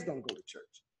 my kids don't go to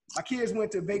church. My kids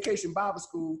went to vacation Bible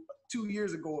school 2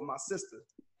 years ago with my sister,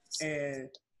 and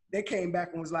they came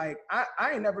back and was like,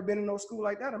 I ain't never been in no school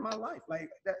like that in my life. Like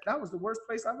that was the worst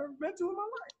place I've ever been to in my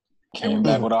life. Came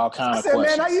back with all kind of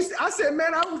questions. I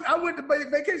went to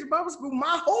vacation Bible school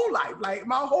my whole life, like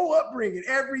my whole upbringing.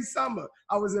 Every summer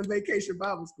I was in vacation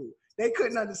Bible school. They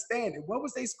couldn't understand it. What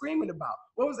was they screaming about?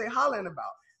 What was they hollering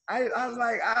about? I was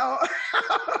like, I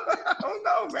don't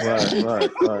know, man. Right.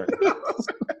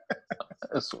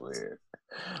 That's weird.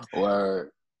 Word.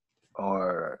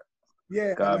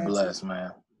 Yeah. God man. bless,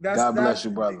 man. God bless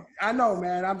you, brother. I know,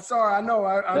 man. I'm sorry. I know.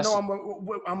 I know.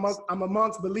 I'm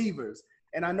amongst believers,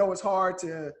 and I know it's hard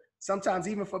to sometimes,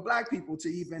 even for Black people, to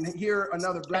even hear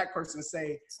another Black person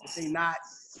say that they not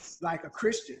like a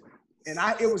Christian. And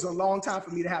it was a long time for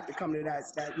me to have to come to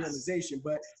that realization.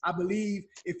 But I believe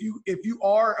if you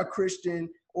are a Christian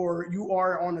or you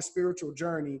are on a spiritual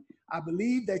journey, I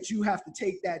believe that you have to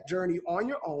take that journey on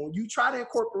your own. You try to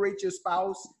incorporate your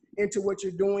spouse into what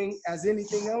you're doing as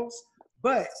anything else,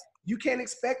 but you can't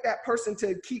expect that person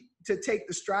to take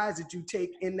the strides that you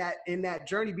take in that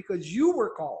journey, because you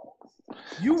were called.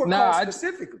 You were called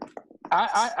specifically.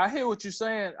 I hear what you're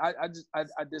saying. I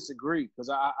disagree, because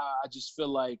I just feel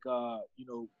like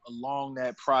along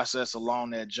that process,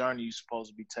 along that journey, you're supposed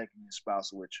to be taking your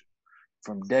spouse with you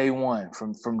from day one.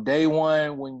 From day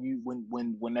one,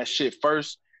 when that shit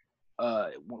first,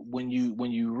 when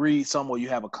you read something or you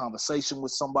have a conversation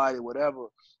with somebody, whatever,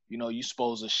 you're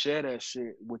supposed to share that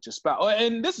shit with your spouse.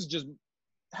 And this is just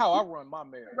how I run my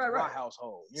marriage, my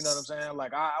household. You know what I'm saying?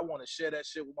 Like I want to share that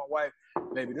shit with my wife.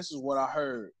 Baby, this is what I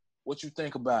heard. What you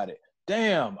think about it?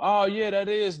 Damn. Oh yeah, that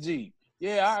is deep.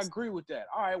 Yeah, I agree with that.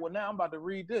 All right, well now I'm about to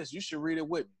read this. You should read it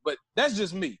with me. But that's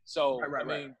just me. So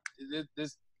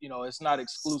this it's not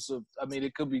exclusive. I mean,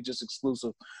 it could be just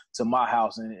exclusive to my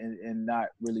house and not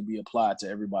really be applied to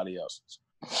everybody else's.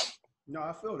 No,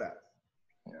 I feel that.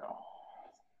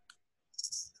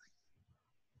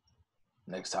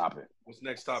 Next topic. What's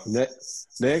next topic?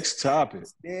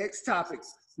 Next topic.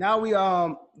 Now we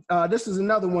this is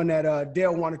another one that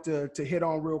Dale wanted to hit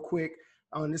on real quick.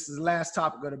 This is the last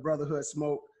topic of the Brotherhood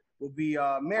Smoke. Will be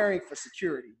marrying for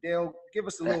security. Dale, give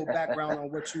us a little background on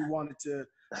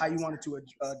how you wanted to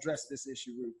address this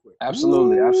issue real quick.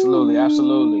 Absolutely.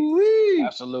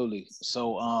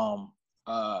 So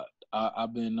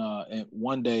I've been and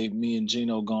one day me and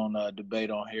Gino gonna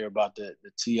debate on here about the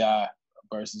T.I.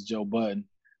 versus Joe Budden,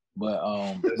 but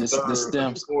this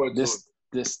stems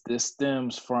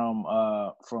from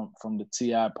the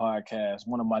T.I. podcast,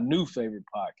 one of my new favorite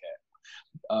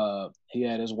podcasts. He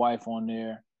had his wife on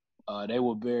there. They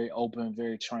were very open,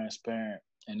 very transparent,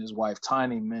 and his wife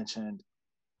Tiny mentioned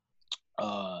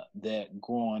that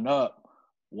growing up,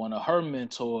 one of her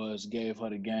mentors gave her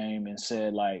the game and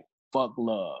said, like, fuck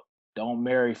love, don't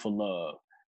marry for love,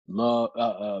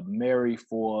 marry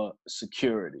for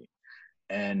security.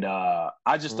 And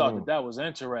I just thought that was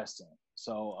interesting.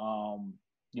 So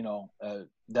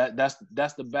that's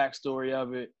the backstory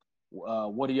of it.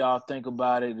 What do y'all think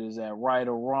about it? Is that right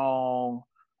or wrong?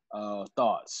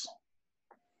 Thoughts?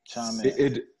 Chime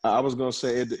in. I was gonna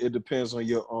say it depends on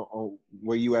on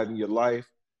where you at in your life,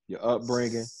 your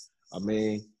upbringing. I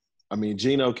mean,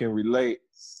 Gino can relate.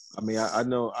 I mean, I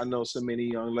know so many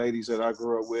young ladies that I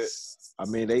grew up with. I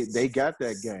mean, they got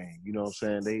that game. You know what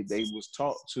I'm saying? They was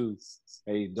taught to,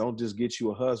 hey, don't just get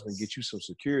you a husband, get you some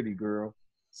security, girl.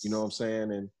 You know what I'm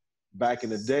saying? And back in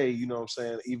the day, you know what I'm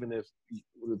saying, even if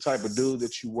the type of dude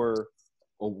that you were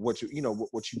or what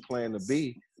you plan to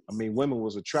be, I mean, women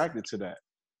was attracted to that.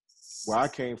 Where I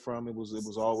came from, it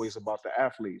was always about the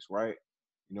athletes, right?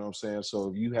 You know what I'm saying? So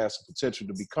if you had some potential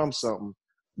to become something,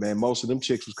 man, most of them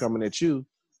chicks was coming at you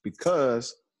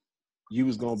because you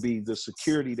was gonna be the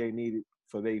security they needed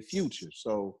for their future.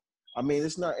 So I mean,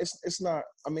 it's not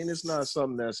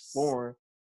something that's foreign.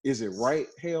 Is it right?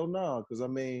 Hell no. Because I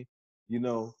mean,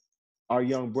 our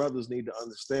young brothers need to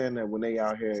understand that when they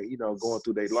out here, going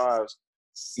through their lives,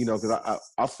 because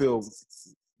I feel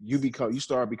you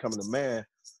start becoming a man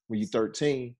when you're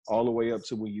 13, all the way up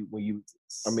to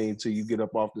till you get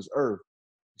up off this earth.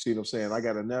 You see what I'm saying? I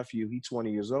got a nephew, he's 20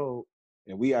 years old,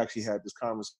 and we actually had this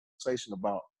conversation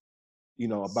about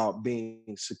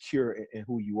being secure in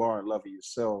who you are and loving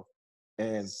yourself,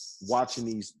 and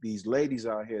watching these ladies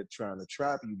out here trying to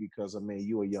trap you because, I mean,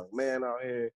 you a young man out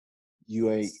here,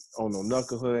 you ain't on no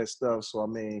knucklehead stuff. So, I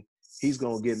mean, he's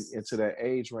going to get into that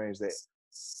age range that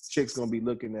chicks going to be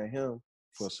looking at him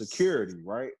for security,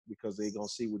 right? Because they going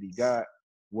to see what he got,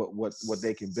 what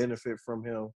they can benefit from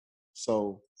him.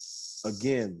 So,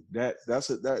 again, that's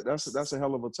a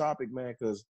hell of a topic, man,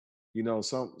 because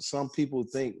some people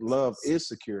think love is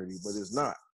security, but it's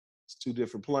not. It's two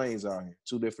different planes out here.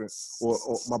 Two different, or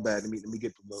my bad. Let me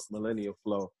get the millennial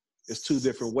flow. It's two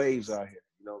different waves out here.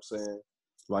 You know what I'm saying?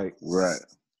 Like, right.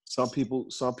 Some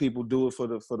people do it for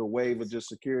the wave of just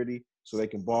security, so they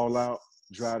can ball out,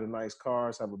 drive the nice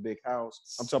cars, have a big house.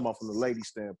 I'm talking about from the lady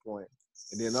standpoint.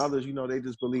 And then others, they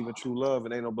just believe in true love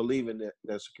and they don't believe in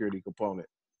that security component.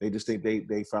 They just think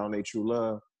they found their true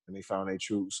love and they found their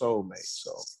true soulmate.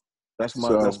 So that's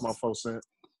my 4 cents.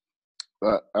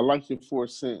 I like your 4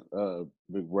 cent,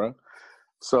 big bro.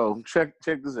 So check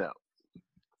this out.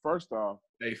 First off,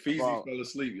 Hey, Feezy fell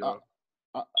asleep, y'all.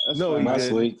 No, he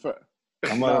didn't.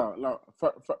 No.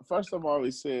 First of all,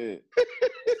 he said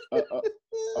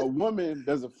a woman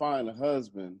doesn't find a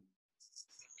husband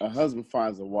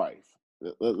finds a wife.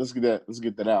 Let's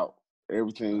get that out.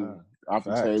 Everything off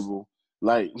the table.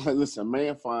 Like, listen,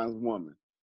 man finds woman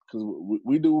because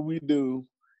we do what we do,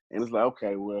 and it's like,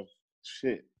 okay, well,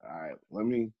 shit. All right, let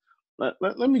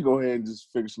me go ahead and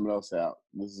just figure something else out.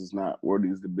 This is not where it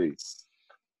needs to be.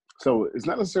 So it's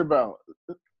not necessarily about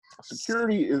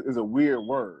security. Is a weird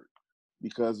word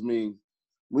because when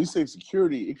you say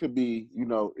security, it could be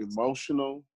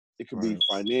emotional, it could be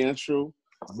financial,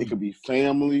 it could be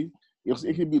family.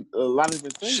 It could be a lot of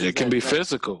different things. Shit can be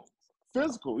physical.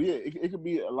 Physical, yeah. It could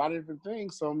be a lot of different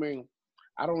things. So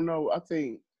I don't know. I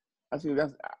think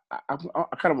that's I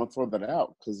kind of want to throw that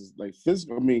out because like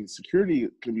physical. Security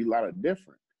can be a lot of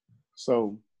different.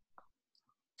 So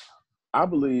I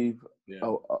believe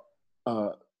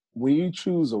when you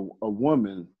choose a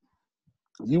woman,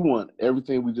 you want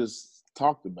everything we just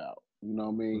talked about. You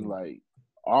know what I mean? Like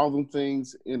all them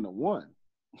things in the one.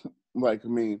 Like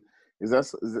is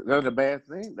that a bad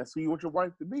thing? That's who you want your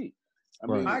wife to be.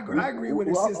 I agree with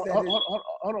it.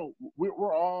 Hold on.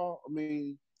 We're all,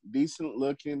 decent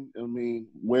looking,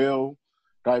 well,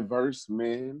 diverse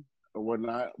men or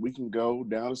whatnot. We can go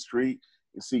down the street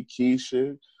and see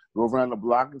Keisha, go around the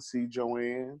block and see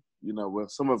Joanne. Well,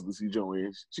 some of us can see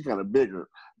Joanne. She's kind of bigger.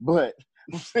 But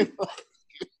I'm saying,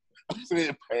 at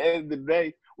the end of the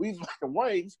day, we like a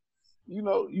wife, you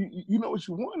know what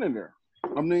you want in there.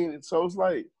 So it's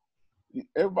like,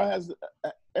 a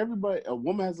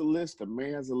woman has a list, a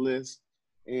man has a list,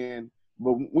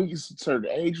 but when you get to a certain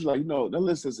age, like that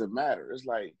list doesn't matter. It's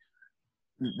like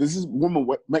this is woman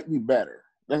what make me better.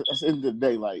 That's the end of the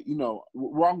day. Like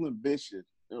we're all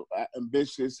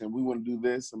ambitious, and we want to do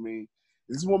this. Is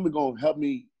this woman gonna help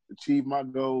me achieve my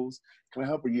goals? Can I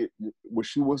help her get where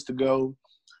she wants to go?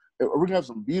 Are we gonna have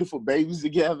some beautiful babies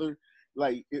together?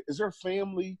 Like, is her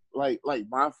family like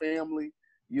my family?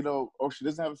 Or she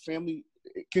doesn't have a family,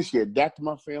 can she adapt to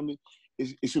my family?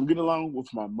 Is she get along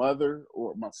with my mother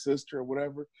or my sister or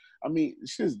whatever?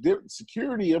 She's different.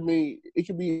 Security, it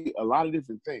can be a lot of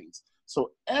different things.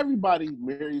 So everybody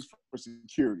marries for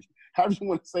security. However you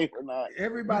want to say it or not.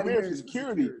 Everybody marries for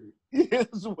security. Yeah,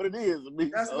 that's what it is.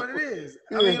 That's what it is.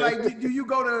 Do you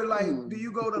go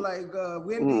to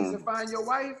Wendy's and find your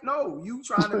wife? No, you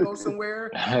trying to go somewhere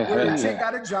where the chick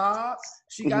got a job.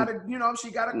 She got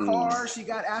she got a car. She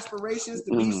got aspirations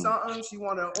to be something. She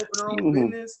want to open her own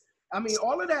business.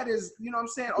 All of that is,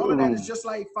 all of that is just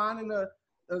like finding the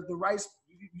right.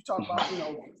 You talk about,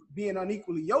 being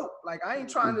unequally yoked. Like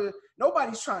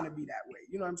nobody's trying to be that way.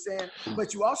 You know what I'm saying?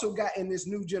 But you also got in this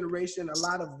new generation a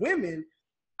lot of women.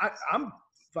 I'm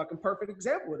fucking perfect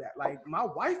example of that. Like my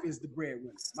wife is the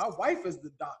breadwinner. My wife is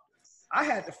the doctor. I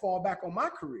had to fall back on my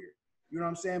career. You know what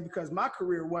I'm saying? Because my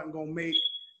career wasn't gonna make,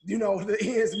 the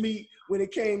ends meet when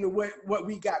it came to what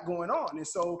we got going on. And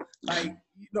so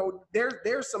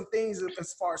there's some things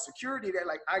as far as security that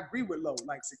I agree with Lo.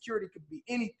 Like security could be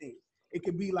anything. It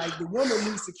could be like the woman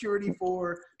needs security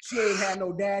for she ain't had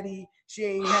no daddy, she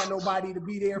ain't had nobody to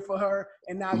be there for her,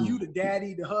 and now you the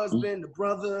daddy, the husband, the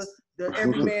brother, the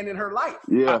every man in her life.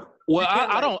 Yeah.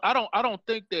 I don't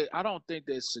think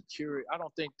that security. I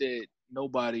don't think that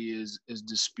nobody is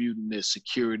disputing that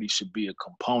security should be a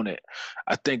component.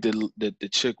 I think that the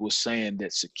chick was saying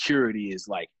that security is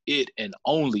like it and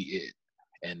only it.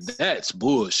 And that's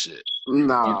bullshit. No, you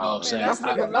know what I'm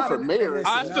saying? Not for marriage.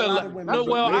 I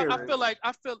feel like,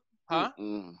 huh?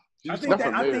 I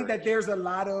think that there's a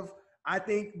lot of, I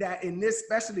think that in this,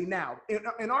 especially now,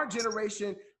 in our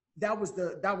generation, that was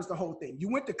the whole thing. You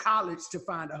went to college to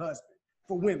find a husband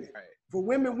for women. Right. For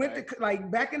women went to, like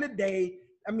back in the day,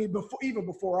 even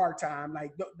before our time,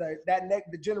 like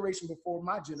the generation before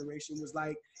my generation was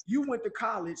like, you went to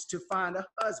college to find a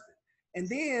husband. And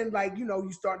then,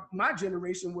 you start, my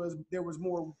generation there was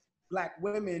more black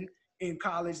women in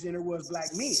college than there was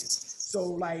black men.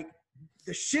 So,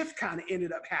 the shift kind of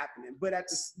ended up happening. But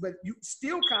you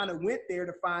still kind of went there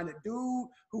to find a dude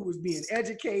who was being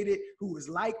educated, who was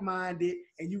like-minded,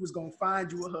 and you was going to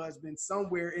find you a husband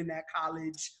somewhere in that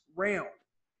college realm.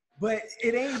 But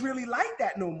it ain't really like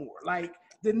that no more. Like,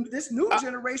 this new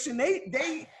generation,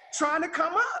 they trying to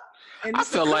come up. And I it's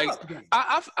felt a like come-up game.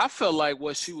 I felt like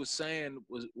what she was saying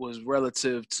was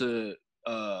relative to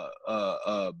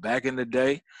back in the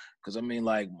day, because I mean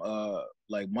like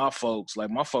my folks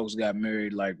got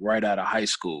married like right out of high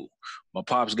school. My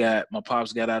pops got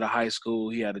out of high school.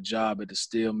 He had a job at the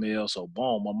steel mill, so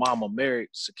boom, my mama married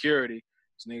security.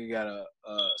 This nigga got a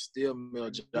steel mill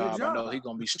job. I know he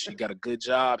got a good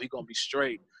job. He gonna be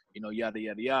straight. You know, yada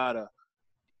yada yada.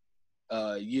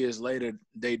 Years later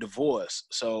they divorced.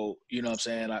 So you know what I'm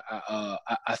saying.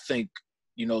 I think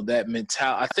you know that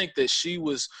mentality.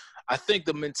 I think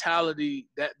the mentality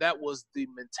that was the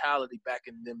mentality back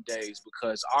in them days,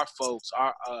 because our folks,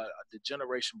 the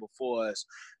generation before us,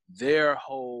 their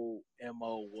whole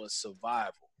MO was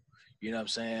survival. You know what I'm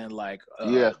saying? Like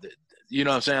you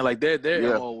know what I'm saying? Like their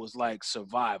MO was like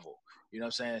survival. You know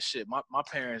what I'm saying? Shit, my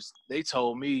parents, they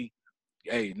told me,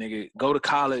 hey, nigga, go to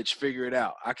college, figure it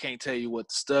out. I can't tell you what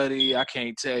to study. I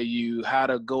can't tell you how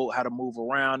to move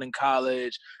around in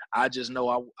college. I just know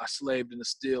I slaved in the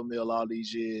steel mill all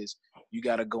these years. You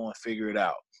got to go and figure it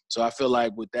out. So I feel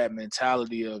like with that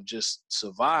mentality of just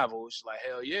survival, it's like,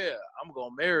 hell yeah, I'm going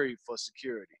to marry for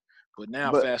security. But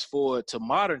now fast forward to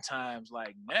modern times,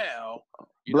 like now,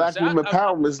 you black know women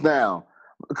empowerment is now.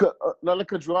 Not to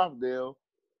cut you off, Dale.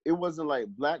 It wasn't like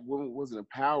black women wasn't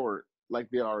empowered like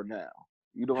they are now.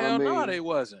 You know what I hell mean? no, they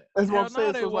wasn't. That's what Hell I'm saying.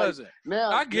 no, they So it's wasn't. like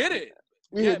now, I get it.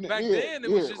 yeah, Back then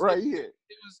it was just right, it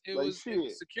like was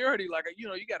shit. security. Like, you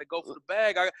know, you got to go for the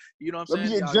bag. You know what I'm Let me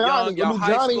saying? get Y'all Johnny. young, y'all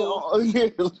high school. Yeah,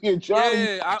 let me get Johnny.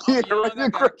 Yeah, I'm young. I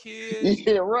got kids.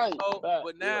 Yeah, right.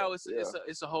 But now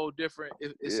it's a whole different.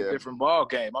 It's a Yeah. different ball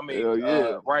game. I mean, Hell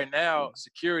yeah. right now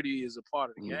security is a part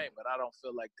of the game, but I don't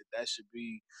feel like that should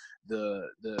be the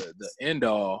end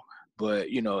all. But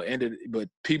you know, but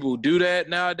people do that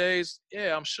nowadays.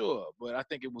 Yeah, I'm sure. But I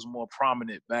think it was more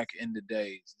prominent back in the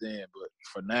days then. But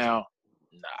for now,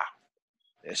 nah,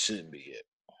 that shouldn't be it.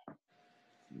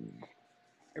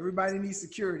 Everybody needs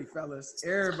security, fellas.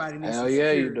 Everybody needs Hell some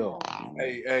yeah, security. you do.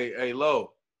 Hey,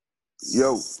 Lo.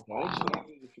 Yo.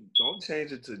 Don't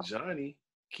change it to Johnny.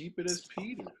 Keep it as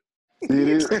Peter. It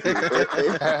is. It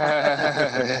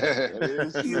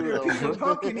is true, Peter, though, Peter bro.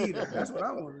 Pumpkin Eater. That's what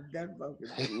I wanted. That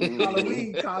fucking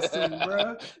Halloween costume,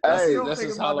 bro. I Hey, still that's think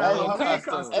his about that Halloween Halloween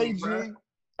costume. costume, bro.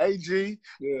 AG.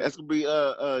 Yeah. That's gonna be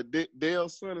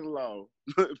Dale's son-in-law,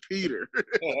 Peter.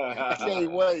 I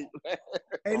can't wait.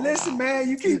 Hey, listen, man,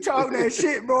 you keep talking that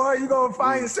shit, boy. You gonna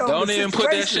find yourself Don't in a even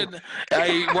put that shit. situation.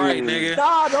 Hey, right, nigga.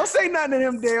 Nah, don't say nothing to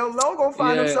him, Dale. Lo gonna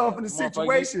find himself in a motherfucker,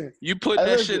 situation. You putting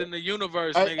Hey, that listen. shit in the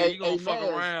universe, Hey, nigga. You gonna fuck Naz,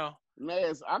 around.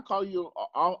 Naz, I call you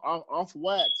off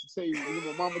wax to tell you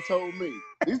what mama told me.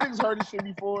 These niggas heard this shit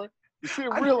before. The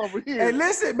shit real over here. Hey,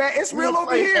 listen, man, it's We real don't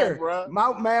over play here. that, bro.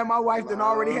 My wife done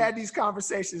already had these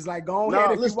conversations. Like, go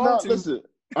ahead if you want to. Listen.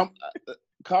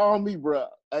 Call me, bro.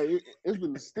 Hey, it's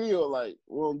been still like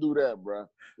we don't do that, bro.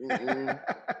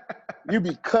 You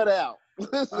be cut out.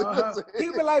 Listen.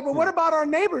 He be like, but what about our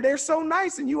neighbor? They're so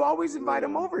nice, and you always invite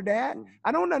them over, Dad.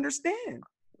 I don't understand.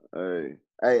 Hey,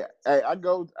 I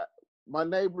go. My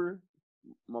neighbor,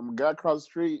 my guy across the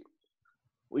street.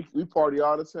 We party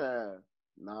all the time.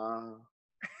 Nah.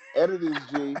 Edit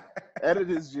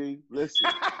this, G. Listen.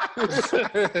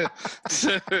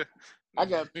 I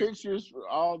got pictures for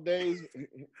all days.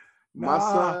 My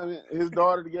son, his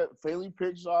daughter to get family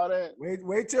pictures, all that.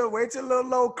 Wait till little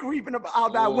Lo creeping up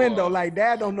out that window like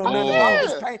Dad don't know nothing about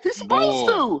this paint. He's supposed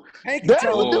to. Pinky Dad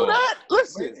toe. would do that.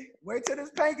 Listen. Wait till this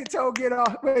pinky toe get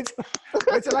off. Wait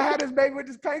till I have this baby with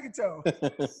this pinky toe.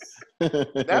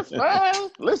 That's fine.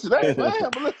 Listen, that's fine.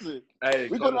 But listen, Hey,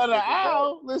 we go down the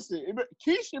aisle. Listen,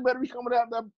 Keisha better be coming out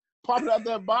that, popping out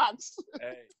that box.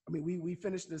 I mean, we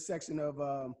finished the section of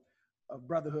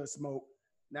Brotherhood Smoke.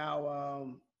 Now,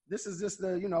 this is just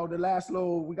the last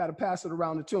little. We got to pass it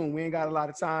around the tune. We ain't got a lot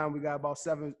of time. We got about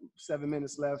seven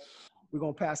minutes left. We're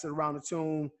gonna pass it around the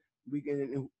tune. We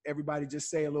can everybody just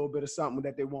say a little bit of something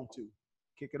that they want to.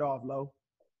 Kick it off, Lo.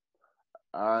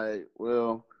 All right.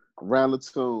 Well, round the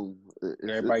tune.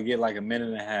 Everybody get like a minute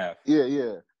and a half.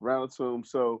 Yeah. Round the tune.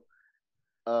 So,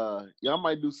 y'all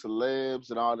might do celebs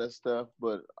and all that stuff,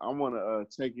 but I want to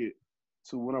take it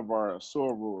to one of our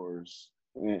sorors,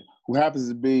 who happens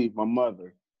to be my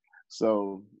mother.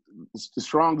 So, it's the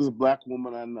strongest black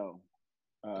woman I know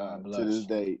to this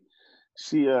day.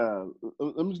 She,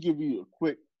 let me just give you a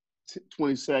quick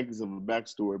 20 seconds of a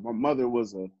backstory. My mother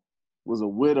was a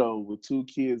widow with 2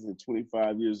 kids at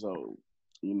 25 years old,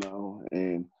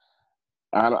 and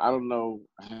I don't know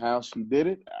how she did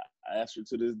it. I asked her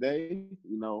to this day,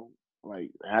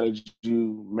 like, how did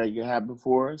you make it happen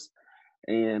for us?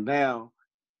 And now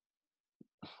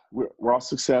we're all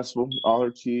successful. All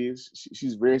her kids.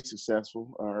 She's very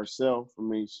successful herself. I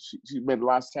mean, she made a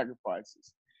lot of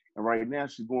sacrifices, and right now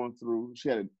she's going through. She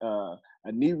had a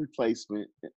knee replacement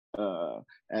uh,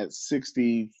 at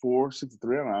 64,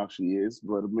 63. I don't know how she is,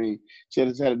 but I mean, she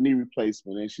had a knee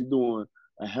replacement, and she's doing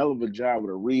a hell of a job with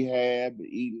her rehab and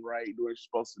eating right, doing what she's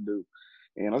supposed to do.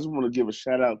 And I just want to give a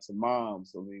shout out to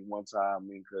moms. I mean, one time, I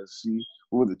mean, because we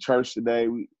went to church today,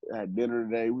 we had dinner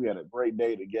today, we had a great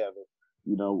day together,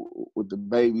 you know, with the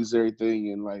babies,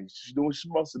 everything, and like she's doing what she's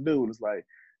supposed to do. And it's like,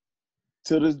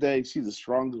 to this day, she's the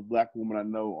strongest black woman I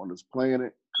know on this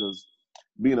planet. Because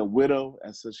being a widow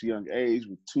at such a young age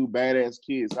with two badass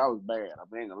kids, I was bad.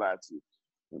 I ain't gonna lie to you.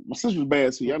 My sister was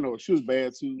bad too. Y'all know she was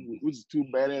bad too. We just two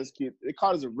badass kids. They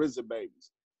called us the RZA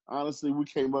babies. Honestly, we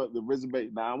came up the RZA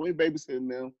babies. Nah, we ain't babysitting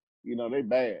them. You know, they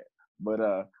bad. But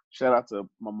shout out to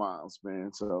my moms,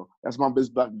 man. So that's my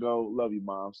best black gold. Love you,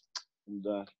 moms. And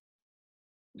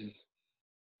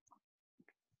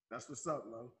That's what's up,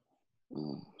 Lo.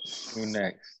 Who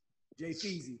next? Jay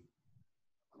Feezy.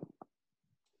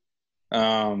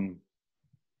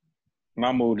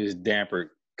 My mood is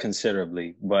dampered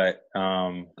considerably, but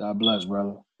God bless,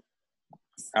 brother.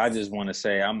 I just want to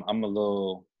say I'm a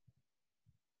little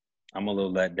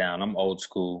let down. I'm old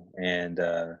school, and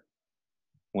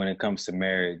when it comes to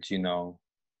marriage, you know,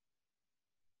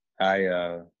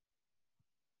 I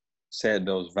said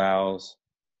those vows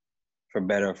for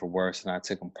better or for worse, and I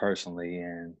took them personally.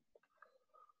 And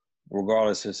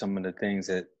regardless of some of the things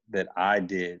that I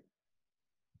did,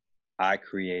 I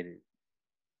created,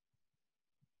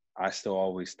 I still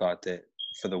always thought that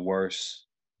for the worse,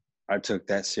 I took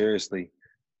that seriously,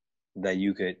 that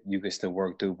you could still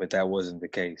work through, but that wasn't the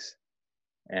case.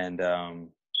 And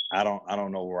I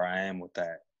don't know where I am with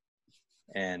that.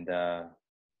 And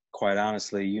quite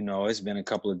honestly, you know, it's been a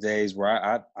couple of days where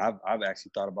I've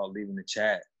actually thought about leaving the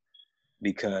chat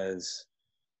because,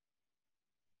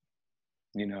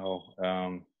 you know,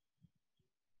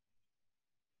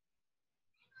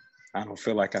 I don't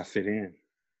feel like I fit in.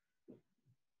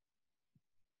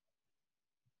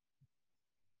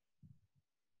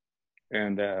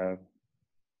 And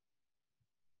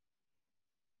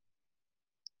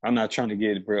I'm not trying to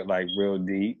get real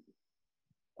deep.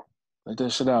 Let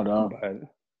that shit out, dog.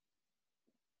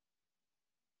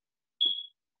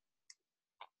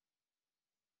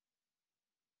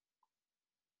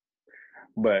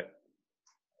 But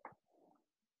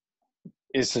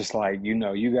it's just like, you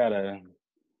know, y'all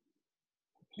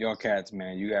cats,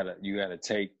 man, you gotta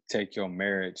take your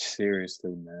marriage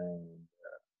seriously, man.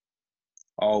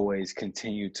 Always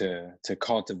continue to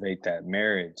cultivate that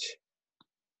marriage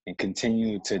and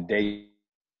continue to date,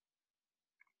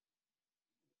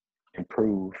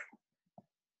 improve,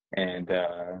 and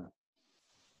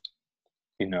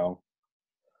you know,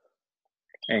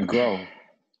 and grow.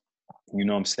 You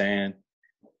know what I'm saying?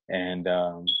 And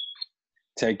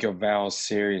take your vows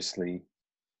seriously,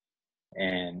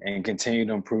 and continue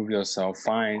to improve yourself.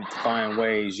 Find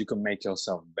ways you can make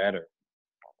yourself better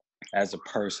as a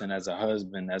person, as a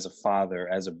husband, as a father,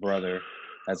 as a brother,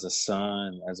 as a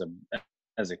son, as a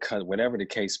cousin, whatever the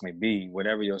case may be,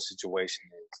 whatever your situation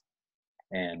is.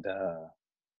 And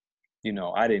you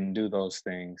know, I didn't do those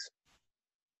things.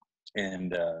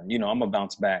 And you know, I'm gonna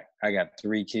bounce back. I got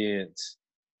 3 kids,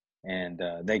 and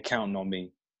they counting on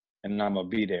me, and I'm gonna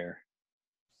be there.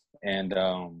 And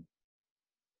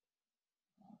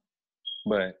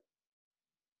but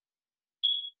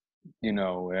you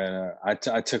know, I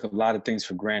took a lot of things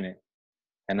for granted,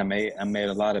 and I made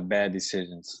a lot of bad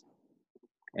decisions.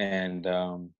 And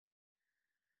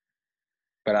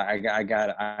but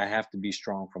I have to be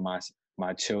strong for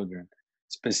my children.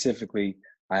 Specifically,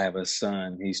 I have a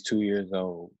son. He's 2 years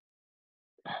old,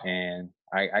 and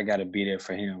I got to be there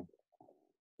for him.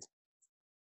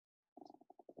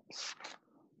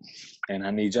 And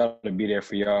I need y'all to be there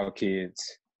for y'all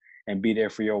kids, and be there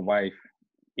for your wife,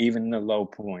 even in the low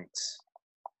points.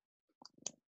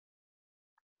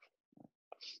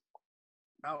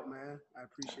 Out, man. I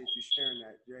appreciate you sharing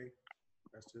that, Jay.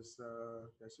 That's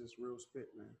just real spit,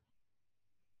 man.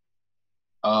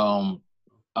 I'm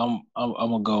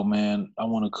gonna go, man. I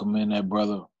want to commend that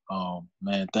brother.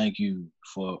 Man, thank you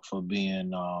for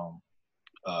being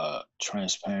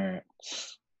transparent.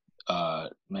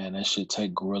 Man, that shit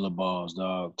take gorilla balls,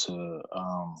 dog, to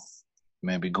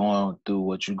man, be going through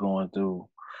what you're going through,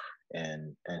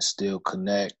 and still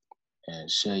connect and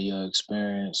share your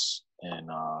experience. And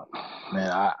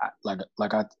man, I like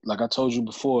I told you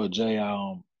before, Jay.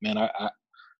 Man,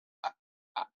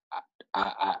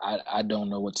 I don't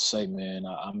know what to say, man.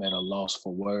 I'm at a loss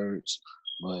for words.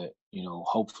 But you know,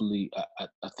 hopefully,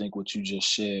 I think what you just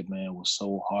shared, man, was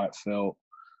so heartfelt.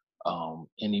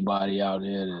 Anybody out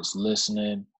there that's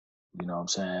listening, you know what I'm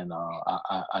saying?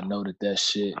 I know that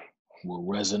shit will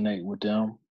resonate with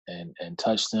them and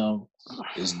touch them.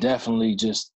 It's definitely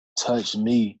just touched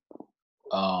me.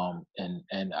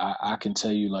 And I can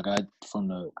tell you, like, from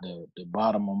the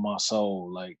bottom of my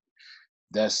soul, like,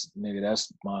 that's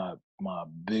my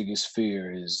biggest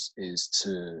fear is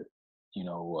to, you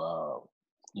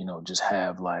know, just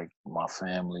have like my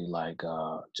family like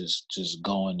just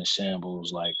go into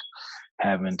shambles, like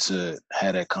having to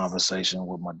have that conversation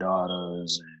with my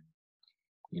daughters and,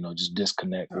 you know, just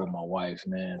disconnect with my wife,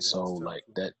 man. So like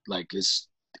that, like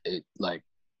it like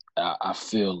I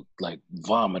feel like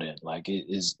vomiting, like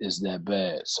it's that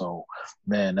bad. So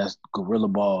man, that's gorilla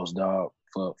balls, dog,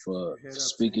 for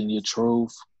speaking your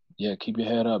truth. Yeah, keep your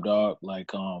head up, dog.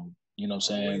 Like you know what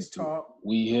I'm saying?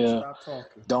 We here.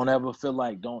 Don't ever feel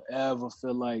like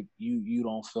you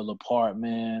don't feel a part,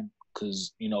 man.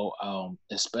 Cause, you know,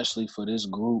 especially for this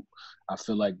group, I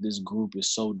feel like this group is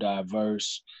so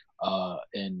diverse.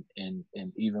 And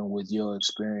even with your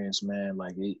experience, man,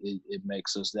 like it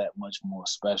makes us that much more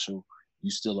special. You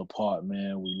still a part,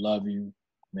 man. We love you,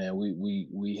 man.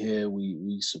 We here,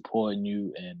 we supporting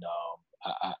you, and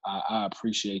I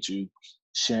appreciate you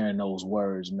sharing those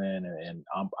words, man. And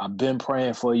I've been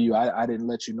praying for you. I didn't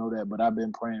let you know that, but I've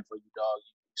been praying for you, dog.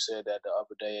 You said that the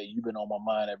other day. You've been on my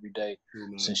mind every day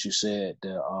since you said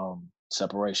the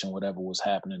separation, whatever was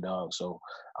happening, dog. So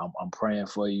I'm praying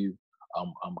for you.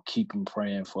 I'm keeping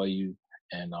praying for you,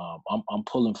 and I'm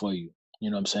pulling for you.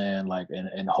 You know what I'm saying? Like,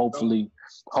 and hopefully,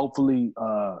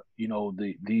 you know,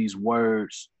 these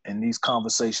words and these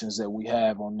conversations that we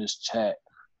have on this chat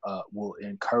will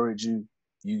encourage you.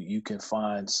 You can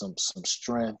find some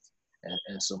strength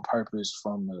and some purpose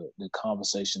from the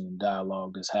conversation and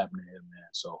dialogue that's happening here, man.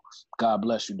 So God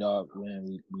bless you, dog. Man,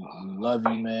 we love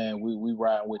you, man. We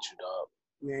riding with you, dog.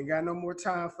 We ain't got no more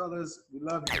time, fellas. We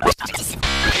love you.